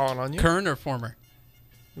 I'm not calling on you. Current or former?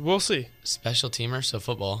 We'll see. Special teamer, so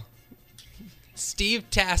football. Steve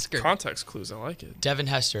Tasker. Context clues. I like it. Devin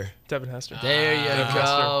Hester. Devin Hester. There you Devin go,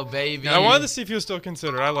 Hester. baby. I wanted to see if he was still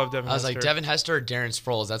considered. I love Devin I was Hester. like, Devin Hester or Darren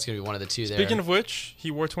Sproles. That's going to be one of the two there. Speaking of which,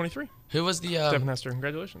 he wore 23. Who was the Devin Hester.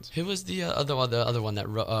 Congratulations. Who was the other one that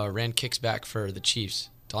ran kicks back for the Chiefs?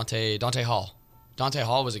 Dante Hall. Dante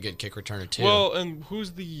Hall was a good kick returner too. Well, and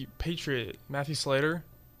who's the Patriot? Matthew Slater.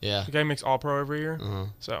 Yeah. The guy who makes All-Pro every year. Uh-huh.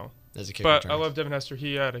 So. That's a kick But returner. I love Devin Hester.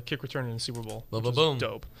 He had a kick return in the Super Bowl. Boom, which boom, is boom.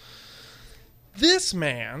 Dope. This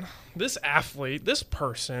man, this athlete, this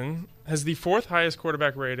person has the 4th highest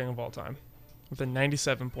quarterback rating of all time with a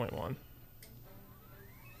 97.1.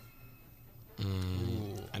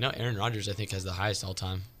 I know Aaron Rodgers, I think, has the highest all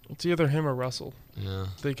time. It's either him or Russell. Yeah.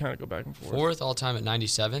 They kind of go back and forth. 4th all time at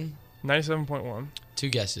 97. 97.1. 2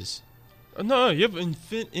 guesses. No, you have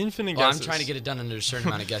infinite Well, guesses. I'm trying to get it done under a certain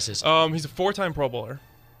amount of guesses. He's a 4-time Pro Bowler.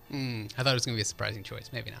 I thought it was going to be a surprising choice.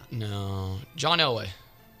 Maybe not. No. John Elway.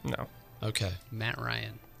 No. Okay. Matt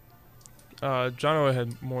Ryan. John Elway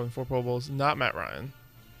had more than 4 Pro Bowls. Not Matt Ryan.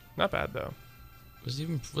 Not bad though. Was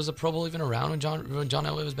the Pro Bowl even around when John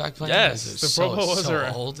Elway was back playing? Yes, the Pro Bowl was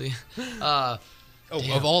around. Old.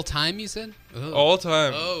 Of all time, you said? Oh. All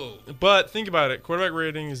time. Oh. But think about it. Quarterback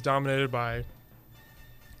rating is dominated by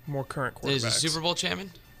more current quarterbacks. Is he a Super Bowl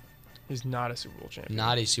champion? He's not a Super Bowl champion.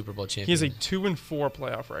 Not a Super Bowl champion. He has a 2-4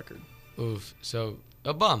 playoff record. Oof. So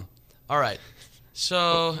a bum. All right.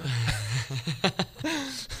 So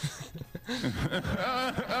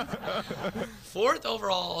 4th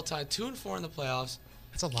overall all time, 2-4 in the playoffs.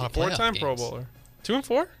 That's a lot of playoff 4-time games. Pro Bowler.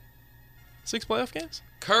 2-4? 6 playoff games?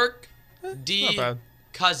 Kirk Not D. bad.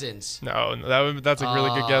 Cousins. No, that's a really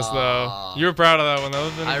good guess though. You were proud of that one. That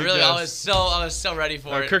would have been a good guess. I was so ready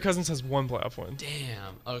for it. Kirk Cousins has 1 playoff win.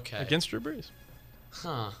 Damn. Okay. Against Drew Brees.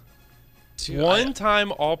 Huh.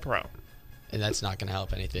 1-time All-Pro. And that's not gonna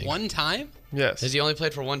help anything. One time? Yes. Has he only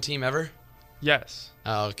played for one team ever? Yes.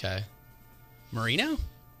 Oh, okay. Marino?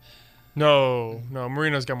 No.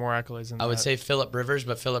 Marino's got more accolades than that. I would say Phillip Rivers,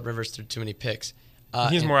 but Phillip Rivers threw too many picks. He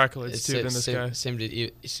has and more accolades too than this same, guy.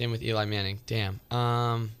 Same with Eli Manning. Damn.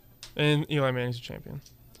 And Eli Manning's a champion.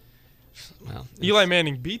 Well, Eli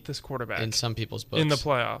Manning beat this quarterback in some people's books in the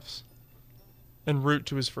playoffs en route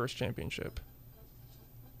to his first championship.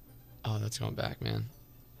 Oh, that's going back, man.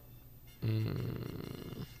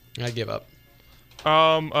 I give up.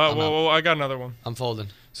 Well, I got another one. I'm folding.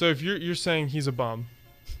 So if you're saying he's a bum,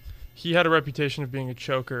 he had a reputation of being a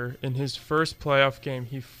choker. In his first playoff game,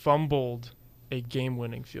 he fumbled a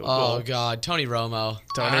game-winning field goal. Oh God, Tony Romo.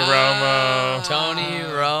 Tony Romo. Tony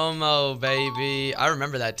Romo, baby. I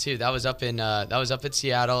remember that too. That was up at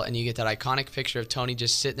Seattle, and you get that iconic picture of Tony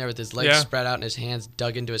just sitting there with his legs spread out and his hands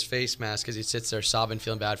dug into his face mask as he sits there sobbing,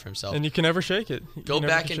 feeling bad for himself. And you can never shake it. Go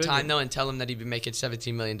back in time though and tell him that he'd be making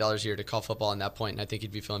 $17 million a year to call football at that point, and I think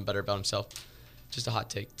he'd be feeling better about himself. Just a hot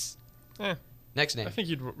take. Next name. I think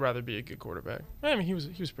he'd rather be a good quarterback. I mean, he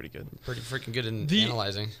was pretty good. Pretty freaking good in The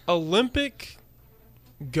analyzing. Olympic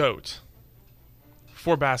GOAT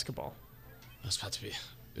for basketball. That's about to be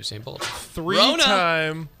Usain Bolt.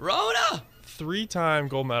 Three-time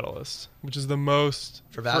gold medalist, which is the most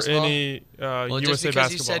for basketball? any well, USA just because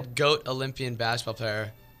basketball. you said GOAT Olympian basketball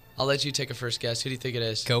player, I'll let you take a first guess. Who do you think it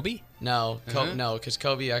is? Kobe? No, no, because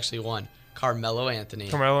Kobe actually won. Carmelo Anthony.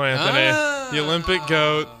 Carmelo Anthony, the Olympic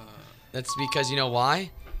GOAT. That's because you know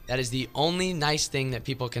why? That is the only nice thing that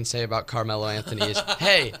people can say about Carmelo Anthony is,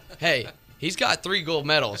 hey, he's got 3 gold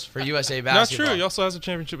medals for USA basketball. Not true. He also has a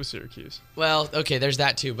championship with Syracuse. Well, okay, there's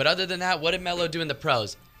that too. But other than that, what did Melo do in the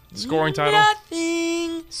pros? Scoring title.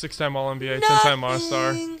 Nothing. 6-time All-NBA, 10-time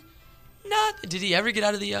All-Star. Nothing. Did he ever get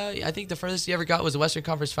out of the, I think the furthest he ever got was the Western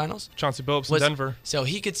Conference Finals? Chauncey Billups in Denver. So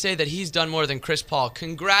he could say that he's done more than Chris Paul.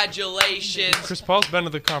 Congratulations. Chris Paul's been to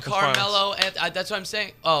the conference Carmelo, finals. and that's what I'm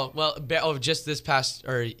saying. Oh, well, just this past,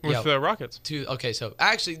 with the Rockets. Okay, so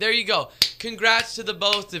actually, there you go. Congrats to the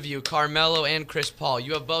both of you, Carmelo and Chris Paul.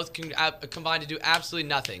 You have both combined to do absolutely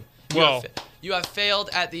nothing. You have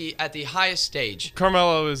failed at the highest stage.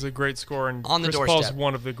 Carmelo is a great scorer, and on the Chris doorstep. Paul's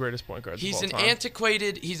one of the greatest point guards He's of all an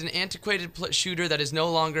time. He's an antiquated shooter that is no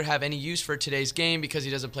longer have any use for today's game because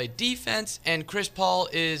he doesn't play defense. And Chris Paul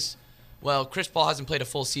hasn't played a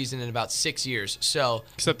full season in about 6 years. So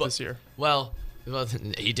except this year. Well,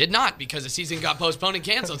 he did not because the season got postponed and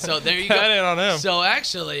canceled. So there you go. That ain't on him. So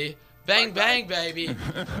actually. Bang, bang, baby.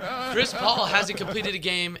 Chris Paul hasn't completed a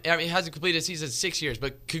game. I mean, he hasn't completed a season in 6 years,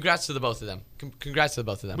 but congrats to the both of them. Congrats to the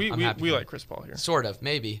both of them. We like Chris Paul here. Sort of,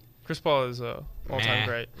 maybe. Chris Paul is all-time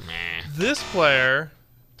great. This player,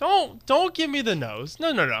 don't give me the nose.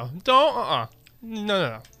 No. Don't,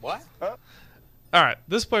 No. What? All right,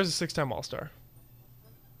 this player's a 6-time All-Star.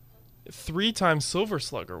 3-time Silver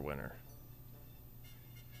Slugger winner.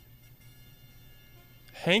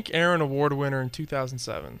 Hank Aaron Award winner in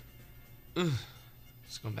 2007.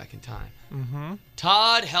 Just going back in time. Mm-hmm.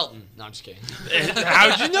 Todd Helton. No, I'm just kidding.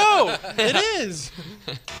 How'd you know? It is.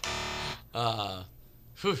 Can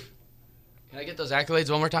I get those accolades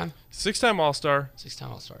one more time? 6-time All-Star.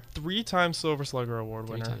 6-time All-Star. 3-time Silver Slugger Award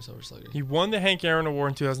winner. 3-time Silver Slugger. He won the Hank Aaron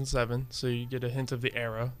Award in 2007, so you get a hint of the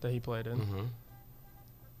era that he played in. Mm-hmm.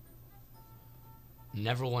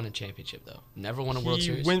 Never won a championship, though. Never won a World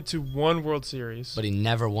Series. He went to one World Series. But he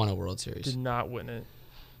never won a World Series. Did not win it.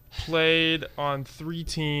 Played on 3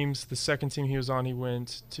 teams. The second team he was on, he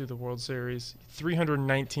went to the World Series.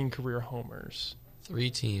 319 career homers. 3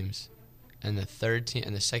 teams. And the third team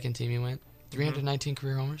and the second team he went? 319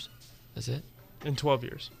 career homers? That's it? In 12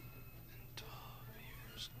 years. 12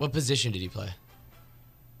 years. What position did he play?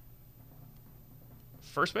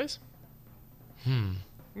 First base? Let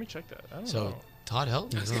me check that. I don't know. Todd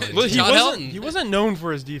Helton. Well, he wasn't known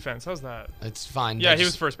for his defense. How's that? It's fine. Yeah, he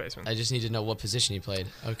was first baseman. I just need to know what position he played.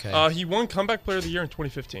 Okay. He won Comeback Player of the Year in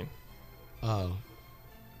 2015. Oh,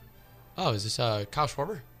 is this Kyle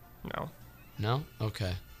Schwarber? No. No?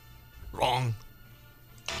 Okay. Wrong.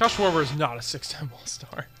 Kyle Schwarber is not a 6-time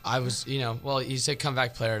All-Star. I was, you said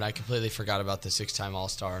comeback player, and I completely forgot about the 6-time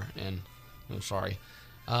All-Star, and I'm sorry.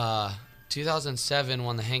 2007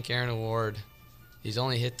 won the Hank Aaron Award. He's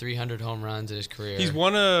only hit 300 home runs in his career. He's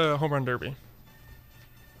won a home run derby.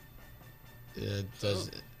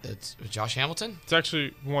 It's Josh Hamilton? It's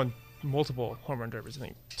actually won multiple home run derbies. I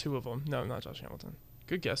think 2 of them. No, not Josh Hamilton.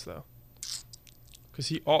 Good guess, though.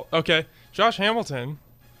 Josh Hamilton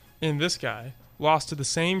and this guy lost to the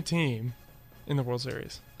same team in the World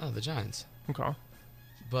Series. Oh, the Giants. Okay.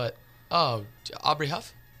 But, Aubrey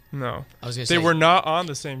Huff? No. I was going to say. They were not on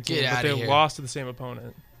the same team, but they here. lost to the same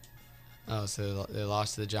opponent. Oh, so they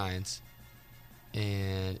lost to the Giants.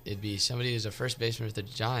 And it'd be somebody who's a first baseman with the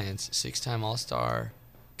Giants, 6-time All-Star,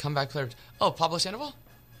 comeback player. Oh, Pablo Sandoval?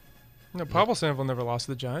 No, Pablo Sandoval never lost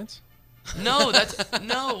to the Giants. No,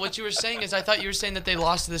 what you were saying is I thought you were saying that they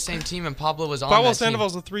lost to the same team and Pablo was on Pablo that team.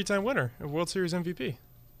 Sandoval's a 3-time winner, a World Series MVP.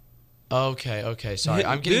 Okay, sorry.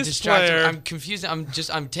 I'm getting distracted. I'm confused. I'm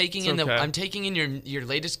taking in your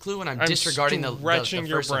latest clue and I'm disregarding the first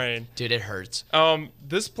your brain. One. Dude, it hurts.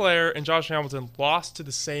 This player and Josh Hamilton lost to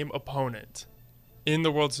the same opponent in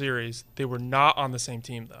the World Series. They were not on the same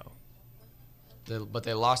team though. But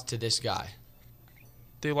they lost to this guy.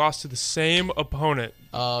 They lost to the same opponent.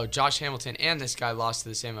 Oh, Josh Hamilton and this guy lost to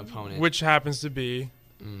the same opponent. Which happens to be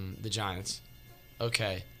the Giants.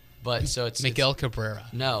 Okay. But so it's Miguel Cabrera.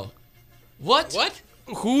 No. What?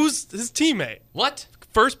 Who's his teammate? What?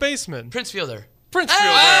 First baseman. Prince Fielder. Hey!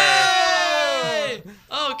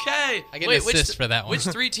 Okay. I get an assist for that one. Which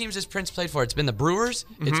 3 teams has Prince played for? It's been the Brewers,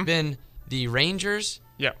 it's been the Rangers,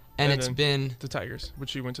 yeah, and it's been the Tigers,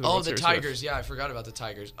 which he went to the World Series Tigers. with. Yeah, I forgot about the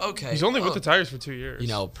Tigers. Okay. He's only with the Tigers for 2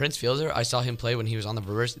 years. Prince Fielder, I saw him play when he was on the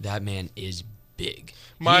Brewers. That man is big.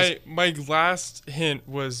 My last hint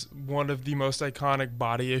was one of the most iconic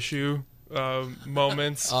body issue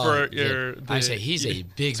moments for I say he's a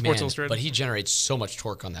big man, Illustrated. but he generates so much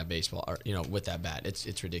torque on that baseball, or, with that bat.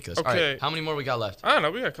 It's ridiculous. Okay. All right, how many more we got left? I don't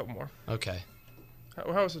know. We got a couple more. Okay.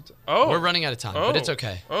 How is it? We're running out of time, but it's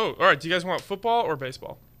okay. Oh, all right. Do you guys want football or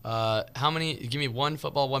baseball? How many? Give me one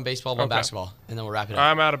football, one baseball, one basketball, and then we'll wrap it up.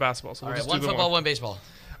 I'm out of basketball, so All we'll right, just one do the football, one baseball.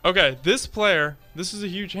 Okay, this player, this is a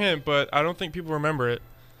huge hint, but I don't think people remember it,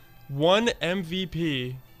 won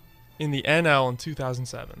MVP in the NL in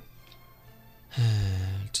 2007.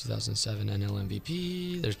 2007 NL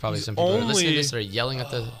MVP. There's probably some people that are listening to this that are yelling at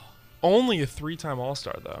the... Only a 3-time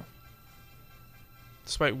All-Star, though,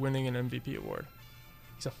 despite winning an MVP award.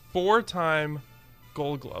 He's a 4-time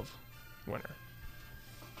Gold Glove winner.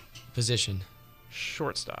 Position.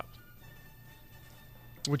 Shortstop.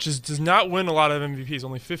 Which does not win a lot of MVPs.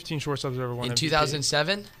 Only 15 shortstops have ever won in MVP.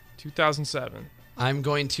 2007? 2007. I'm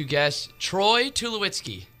going to guess Troy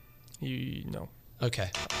Tulowitzki. No.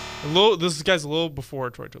 Okay. This guy's a little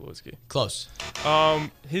before Troy Tulowitzki. Close.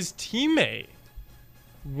 His teammate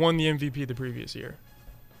won the MVP the previous year.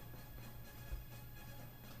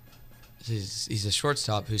 He's a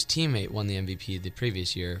shortstop whose teammate won the MVP the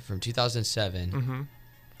previous year from 2007. Mm-hmm.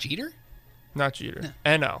 Jeter? Not Jeter. No.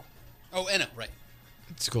 NL. Oh, NL, right.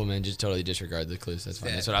 It's cool, man. Just totally disregard the clues. That's fine.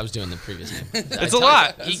 Yeah. That's what I was doing the previous game. It's a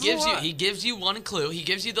lot. He gives you one clue. He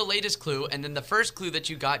gives you the latest clue, and then the first clue that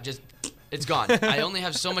you got it's gone. I only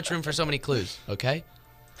have so much room for so many clues. Okay.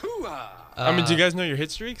 I mean, do you guys know your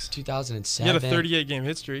hit streaks? 2007. You had a 38-game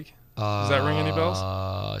hit streak. Does that ring any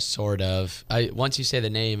bells? Sort of. Once you say the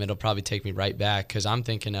name, it'll probably take me right back because I'm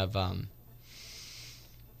thinking of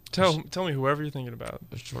Tell me whoever you're thinking about.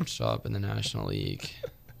 a shortstop in the National League.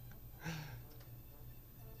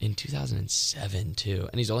 In 2007 too,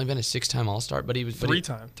 and he's only been a 6-time All-Star, but he was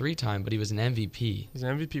 3-time, but he was an MVP. He's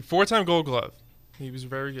an MVP, 4-time Gold Glove. He was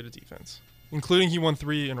very good at defense, including he won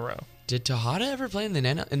 3 in a row. Did Tejada ever play in the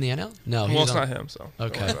NL? No, Well, it's not him, so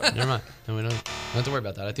Okay, never mind. No, we don't have to worry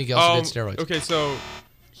about that. I think he also did steroids. Okay, so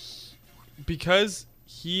because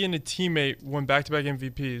he and a teammate won back-to-back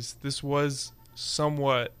MVPs, this was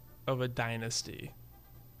somewhat of a dynasty.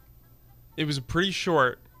 It was pretty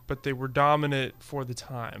short, but they were dominant for the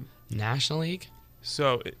time. National League?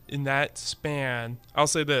 So in that span, I'll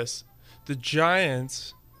say this. The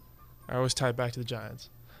Giants, I always tie it back to the Giants,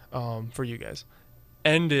 for you guys,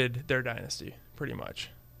 ended their dynasty, pretty much.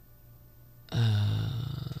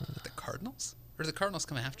 The Cardinals? Or did the Cardinals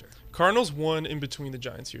come after? Cardinals won in between the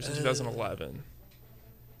Giants years in 2011.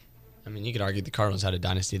 I mean, you could argue the Cardinals had a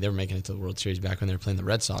dynasty. They were making it to the World Series back when they were playing the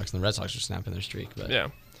Red Sox, and the Red Sox were snapping their streak. But Yeah.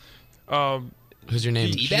 who's your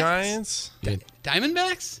name? D-backs? Giants?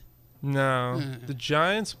 Diamondbacks? No. The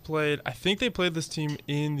Giants played, I think they played this team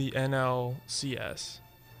in the NLCS.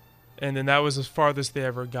 And then that was the farthest they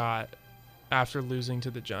ever got after losing to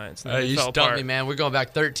the Giants. And then they You fell stumped apart. me, man. We're going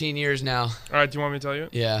back 13 years now. All right, do you want me to tell you?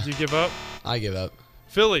 Yeah. Do you give up? I give up.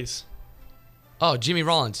 Phillies. Oh, Jimmy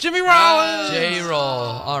Rollins. Jimmy Rollins! J-Roll.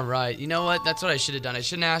 All right. You know what? That's what I should have done. I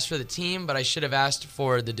shouldn't ask for the team, but I should have asked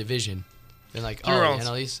for the division. Been like, Jimmy Rollins.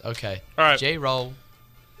 NL East? Okay. All right. J-Roll.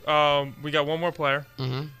 We got one more player.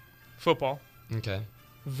 Mm-hmm. Football. Okay.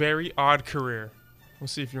 Very odd career. We'll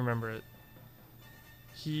see if you remember it.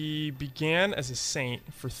 He began as a Saint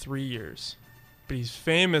for 3 years, but he's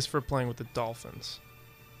famous for playing with the Dolphins.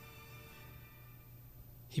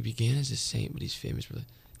 He began as a Saint, but he's famous for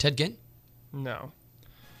Ted Ginn? No.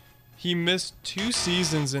 He missed 2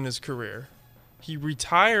 seasons in his career. He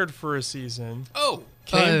retired for a season. Oh.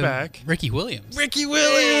 Came back. Ricky Williams. Ricky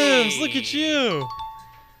Williams! Look at you.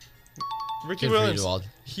 Ricky Good for you, Williams. Wald.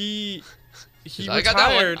 He I got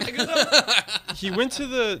that one. retired. I got that one. He went to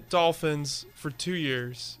the Dolphins for 2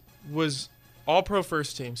 years, was all-pro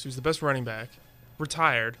first team, so he was the best running back,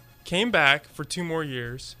 retired, came back for 2 more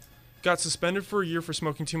years, got suspended for a year for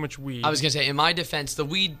smoking too much weed. I was going to say, in my defense, the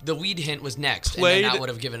weed hint was next, and Played- then that would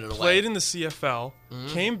have given it away. Played in the CFL,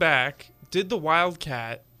 came back, did the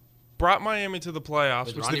Wildcat, brought Miami to the playoffs,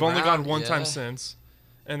 With which Ronnie they've only Brown, gone one time yeah. since,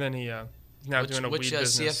 and then he now doing a weed Which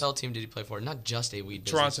business. CFL team did he play for? Not just a weed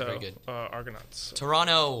business. Toronto Very good. Argonauts.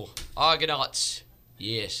 Toronto Argonauts.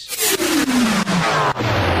 Yes.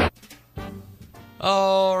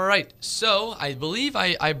 All right. So I believe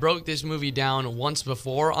I broke this movie down once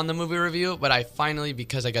before on the movie review, but I finally,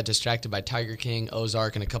 because I got distracted by Tiger King,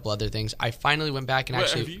 Ozark, and a couple other things, I finally went back and Wait,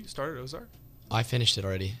 actually... have you started Ozark? I finished it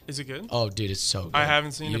already. Is it good? Oh, dude, it's so good. I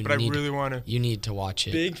haven't seen it, but I really want to. You need to watch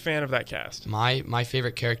it. Big fan of that cast. My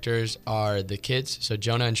favorite characters are the kids, so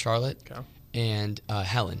Jonah and Charlotte, Okay. and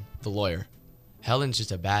Helen, the lawyer. Helen's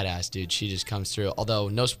just a badass, dude. She just comes through. Although,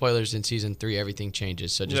 no spoilers in season 3, everything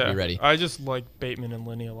changes, so just be ready. I just like Bateman and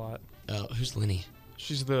Linny a lot. Who's Linny?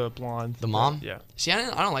 She's the blonde. The mom? Yeah. See, I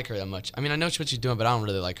don't like her that much. I mean, I know what she's doing, but I don't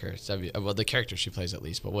really like her. Well, the character she plays at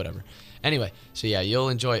least, but whatever. Anyway, so yeah, you'll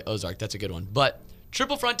enjoy Ozark. That's a good one. But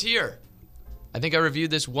Triple Frontier. I think I reviewed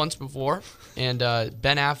this once before, and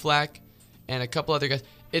Ben Affleck and a couple other guys.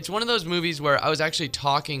 It's one of those movies where I was actually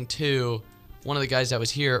talking to one of the guys that was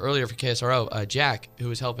here earlier for KSRO, Jack, who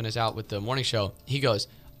was helping us out with the morning show. He goes,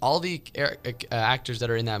 all the actors that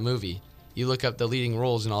are in that movie, you look up the leading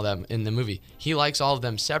roles and all them in the movie. He likes all of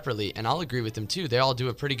them separately, and I'll agree with them too. They all do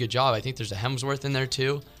a pretty good job. I think there's a Hemsworth in there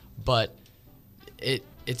too, but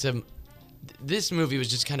this movie was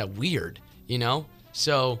just kind of weird, you know?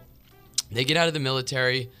 So they get out of the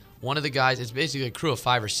military. One of the guys, it's basically a crew of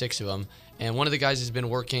 5 or 6 of them, and one of the guys has been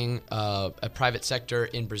working a private sector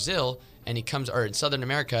in Brazil, and in Southern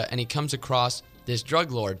America, and he comes across this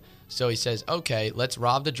drug lord. So he says, okay, let's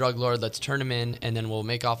rob the drug lord, let's turn him in, and then we'll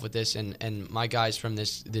make off with this, and my guys from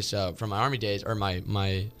from my army days, or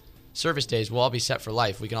my service days, will all be set for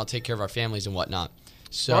life. We can all take care of our families and whatnot.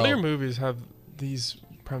 So a lot of your movies have these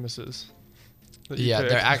premises. Yeah,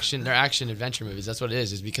 they're action adventure movies. That's what it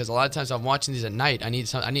is because a lot of times I'm watching these at night. I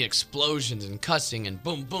need explosions and cussing and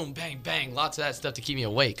boom, boom, bang, bang, lots of that stuff to keep me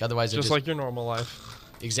awake. Otherwise, just like your normal life.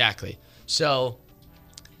 Exactly. So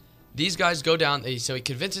these guys go down. So he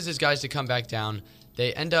convinces his guys to come back down.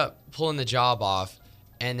 They end up pulling the job off,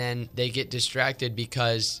 and then they get distracted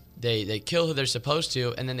because they kill who they're supposed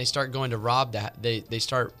to, and then they start going to rob they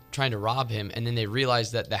start trying to rob him, and then they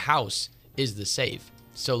realize that the house is the safe.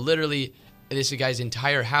 So literally, this guy's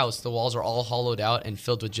entire house, the walls are all hollowed out and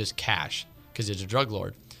filled with just cash because it's a drug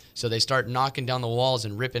lord. So they start knocking down the walls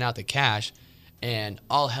and ripping out the cash, and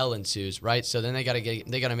all hell ensues, right? So then they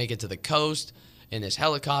gotta make it to the coast in this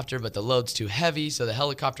helicopter, but the load's too heavy, so the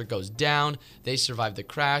helicopter goes down. They survive the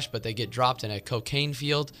crash, but they get dropped in a cocaine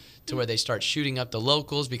field to where they start shooting up the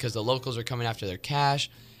locals because the locals are coming after their cash,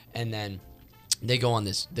 and then they go on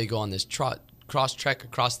this cross trek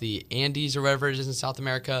across the Andes or wherever it is in South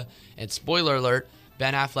America. And spoiler alert,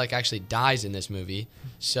 Ben Affleck actually dies in this movie.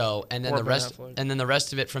 So and then the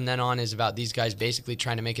rest of it from then on is about these guys basically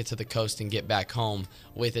trying to make it to the coast and get back home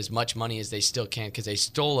with as much money as they still can, because they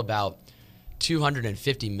stole about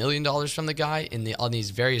 $250 million from the guy on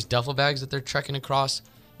these various duffel bags that they're trekking across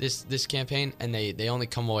this campaign, and they only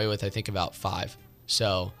come away with I think about 5.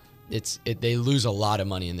 So they lose a lot of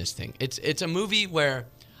money in this thing. It's a movie where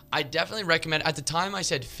I definitely recommend. At the time I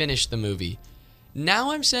said finish the movie.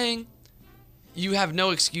 Now I'm saying you have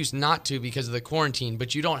no excuse not to because of the quarantine,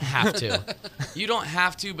 but you don't have to. You don't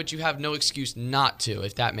have to, but you have no excuse not to,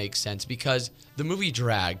 if that makes sense, because the movie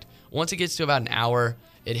dragged. Once it gets to about an hour,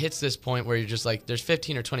 it hits this point where you're just like, there's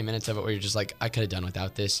 15 or 20 minutes of it where you're just like, I could have done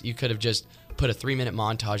without this. You could have just put a 3-minute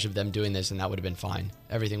montage of them doing this and that would have been fine.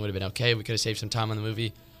 Everything would have been okay. We could have saved some time on the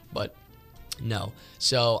movie, but no.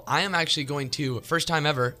 So I am actually going to, first time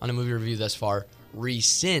ever on a movie review thus far,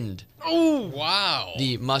 rescind. Oh, wow.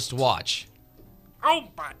 The must watch. Oh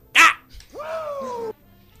my God!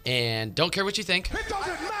 And don't care what you think. It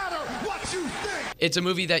doesn't matter what you think. It's a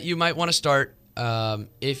movie that you might want to start.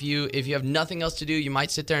 If you have nothing else to do, you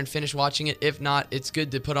might sit there and finish watching it. If not, it's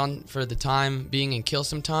good to put on for the time being and kill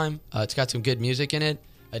some time. It's got some good music in it,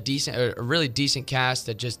 a really decent cast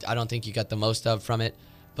that just I don't think you got the most of from it.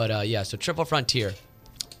 But yeah, so Triple Frontier.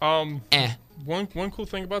 One cool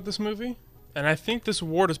thing about this movie, and I think this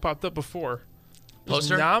award has popped up before.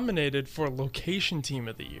 Poster? Nominated for Location Team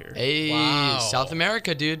of the Year. Hey, wow. South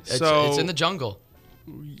America, dude. It's in the jungle.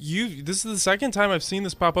 This is the second time I've seen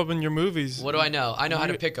this pop up in your movies. What do I know? I know how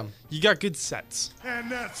to pick them. You got good sets.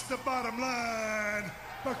 And that's the bottom line,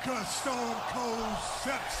 because Stone Cold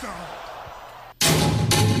said so.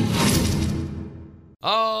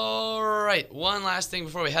 All right, one last thing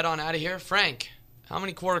before we head on out of here. Frank, how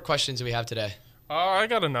many Quora questions do we have today? I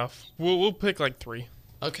got enough. We'll pick like 3.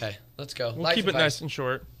 Okay, let's go. We'll keep it nice and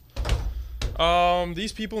short.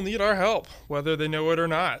 These people need our help, whether they know it or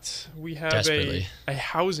not. We have a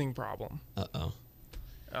housing problem.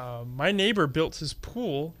 Uh-oh. My neighbor built his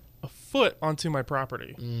pool a foot onto my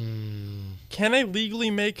property. Can I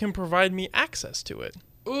legally make him provide me access to it?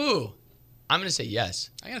 Ooh. I'm going to say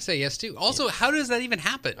yes. I'm going to say yes, too. Also, how does that even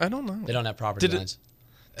happen? I don't know. They don't have property lines.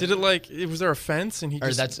 Was there a fence and he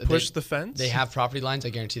just pushed the fence? They have property lines. I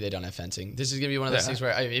guarantee they don't have fencing. This is going to be one of those things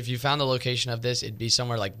where if you found the location of this, it'd be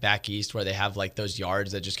somewhere like back east where they have like those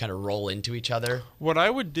yards that just kind of roll into each other. What I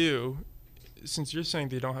would do, since you're saying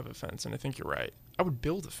they don't have a fence, and I think you're right, I would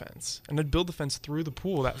build a fence. And I'd build the fence through the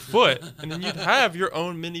pool, that foot, and then you'd have your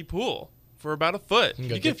own mini pool for about a foot.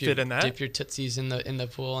 You can fit in that. Dip your tootsies in the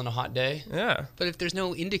pool on a hot day. Yeah. But if there's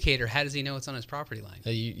no indicator, how does he know it's on his property line?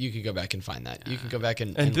 You could go back and find that. You can go back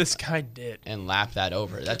and this guy did. And lap that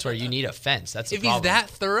over. That's where you need a fence. That's the if problem. he's that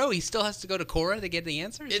thorough, he still has to go to Quora to get the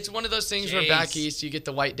answers? It's one of those things where back east, you get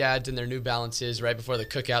the white dads in their New Balances right before the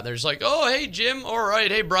cookout. They're just like, oh, hey, Jim. All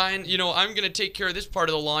right. Hey, Brian. I'm going to take care of this part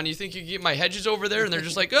of the lawn. You think you can get my hedges over there? And they're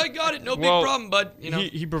just like, oh, I got it. No big problem, bud.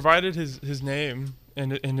 He provided his name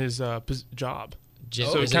and his job. Jim,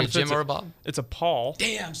 so is it a Jim or a Bob? It's a Paul.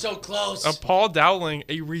 Damn, so close. A Paul Dowling,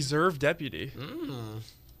 a reserve deputy.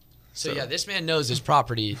 So yeah, this man knows his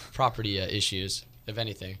property issues, if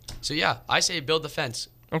anything. So yeah, I say build the fence.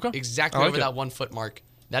 Okay. Exactly over that 1 foot mark.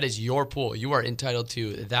 That is your pool. You are entitled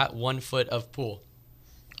to that 1 foot of pool.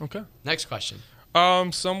 Okay. Next question.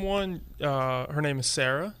 Someone, her name is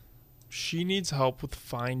Sarah. She needs help with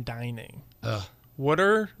fine dining. What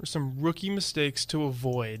are some rookie mistakes to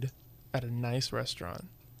avoid at a nice restaurant?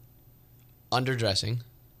 Underdressing.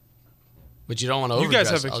 But you don't want to overdress.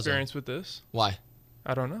 You guys have experience with this. Why?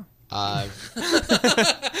 I don't know.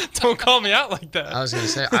 Don't call me out like that. I was gonna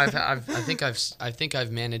say I think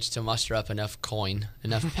I've managed to muster up enough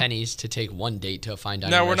pennies to take one date to a fine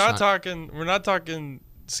dining. Now restaurant. we're not talking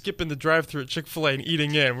skipping the drive-thru at Chick-fil-A and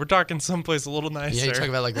eating in. We're talking someplace a little nicer. Yeah, you're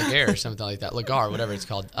talking about like Lagar or something like that, Lagar, whatever it's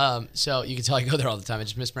called. So you can tell I go there all the time. I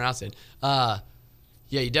just mispronounce it. Yeah,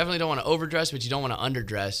 you definitely don't want to overdress, but you don't want to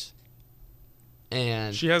underdress.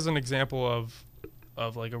 And she has an example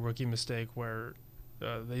of like a rookie mistake where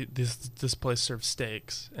this place serves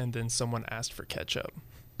steaks and then someone asked for ketchup.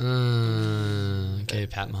 Okay,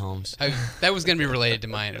 Pat Mahomes. That was going to be related to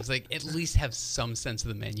mine. It was like, at least have some sense of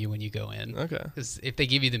the menu when you go in. Okay. Because if they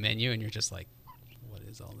give you the menu and you're just like, what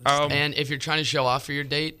is all this stuff? And if you're trying to show off for your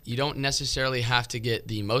date, you don't necessarily have to get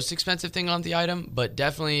the most expensive thing on the item, but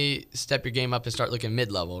definitely step your game up and start looking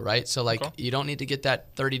mid-level, right? So, like, you don't need to get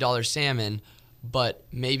that $30 salmon, but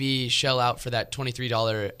maybe shell out for that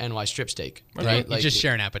 $23 NY strip steak, right? You're just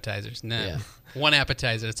sharing appetizers. No. Yeah. One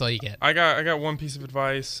appetizer, that's all you get. I got one piece of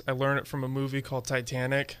advice. I learned it from a movie called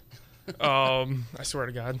Titanic. I swear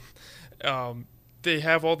to God. They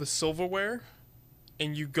have all the silverware,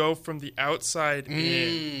 and you go from the outside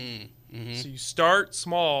in. Mm-hmm. So you start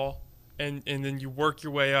small, and then you work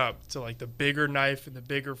your way up to like the bigger knife and the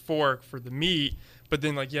bigger fork for the meat, but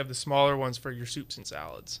then like you have the smaller ones for your soups and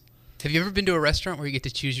salads. Have you ever been to a restaurant where you get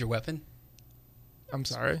to choose your weapon? I'm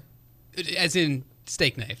sorry? As in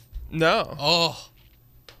steak knife. No. Oh,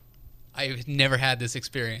 I've never had this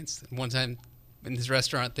experience. One time in this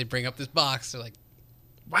restaurant, they bring up this box. They're like,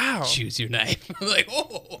 wow, choose your knife. I'm like,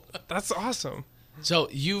 oh. That's awesome. So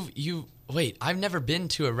wait, I've never been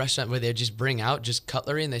to a restaurant where they just bring out just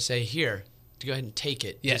cutlery and they say, here, to go ahead and take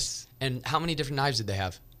it. Yes. And how many different knives did they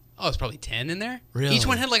have? Oh, it's probably 10 in there. Really? Each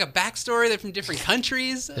one had like a backstory. They're from different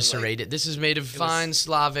countries. Serrated. This is made of fine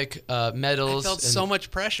Slavic metals. I felt so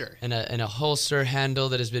much pressure. And a holster handle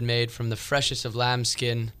that has been made from the freshest of lamb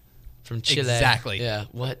skin from Chile. Exactly. Yeah.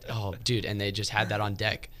 What? Oh, dude. And they just had that on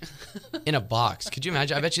deck in a box. Could you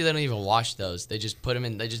imagine? I bet you they don't even wash those. They just put them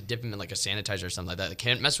in. They just dip them in like a sanitizer or something like that. They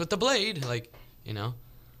can't mess with the blade. Like,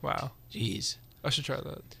 Wow. Jeez. I should try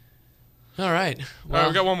that. All right. Well,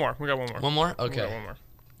 we got one more. One more? Okay. We got one more.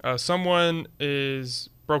 Someone is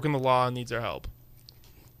broken the law and needs our help.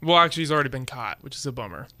 Well, actually, he's already been caught, which is a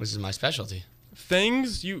bummer. This is my specialty.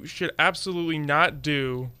 Things you should absolutely not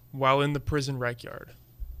do while in the prison rec yard.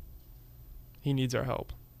 He needs our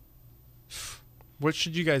help. What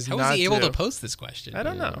should you guys not do? How was he able to post this question? I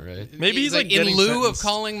don't know. Right? Maybe he's like in lieu sentenced. of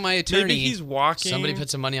calling my attorney. Maybe he's walking. Somebody put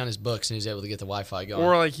some money on his books and he's able to get the Wi-Fi going.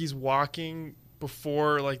 Or like he's walking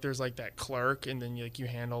before like there's like that clerk and then you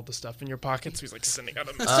hand all the stuff in your pocket, so he's like sending out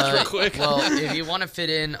a message real quick. Well, if you want to fit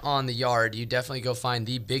in on the yard, you definitely go find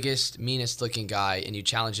the biggest, meanest looking guy and you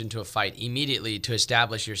challenge him to a fight immediately to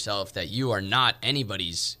establish yourself that you are not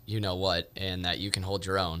anybody's you-know-what and that you can hold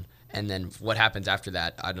your own. And then what happens after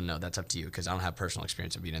that, I don't know. That's up to you because I don't have personal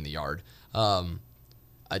experience of being in the yard.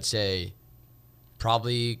 I'd say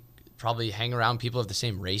probably hang around people of the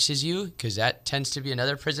same race as you because that tends to be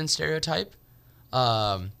another prison stereotype.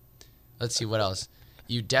 Let's see, what else?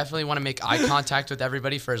 You definitely want to make eye contact with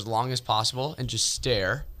everybody for as long as possible and just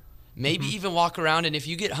stare. Maybe even walk around, and if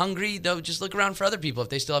you get hungry, though, just look around for other people. If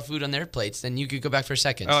they still have food on their plates, then you could go back for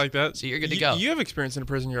seconds. I like that. So you're good to go. You have experience in a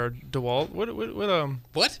prison yard, DeWalt. What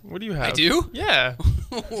do you have? I do? Yeah.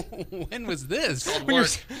 When was this?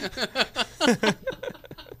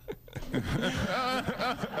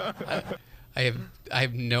 I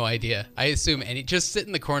have no idea. I assume just sit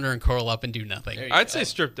in the corner and curl up and do nothing. I'd say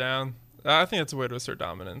strip down. I think that's a way to assert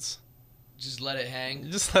dominance. Just let it hang.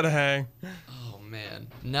 Just let it hang. Oh man.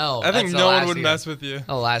 No. I think that's the no one last would thing- mess with you.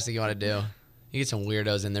 The last thing you want to do. You get some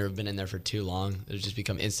weirdos in there who've been in there for too long. They've just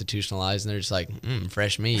become institutionalized, and they're just like,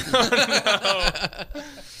 fresh meat. All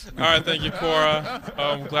right, thank you, Quora.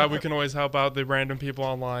 I'm glad we can always help out the random people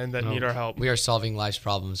online that need our help. We are solving life's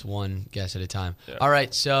problems one guess at a time. Yeah. All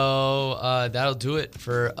right, so that'll do it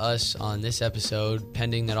for us on this episode.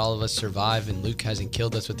 Pending that all of us survive and Luke hasn't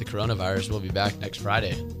killed us with the coronavirus, we'll be back next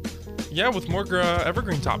Friday. Yeah, with more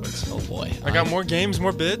evergreen topics. Oh, boy. I got more games,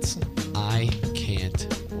 more bids. I can't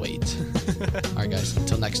wait. All right, guys,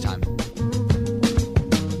 until next time.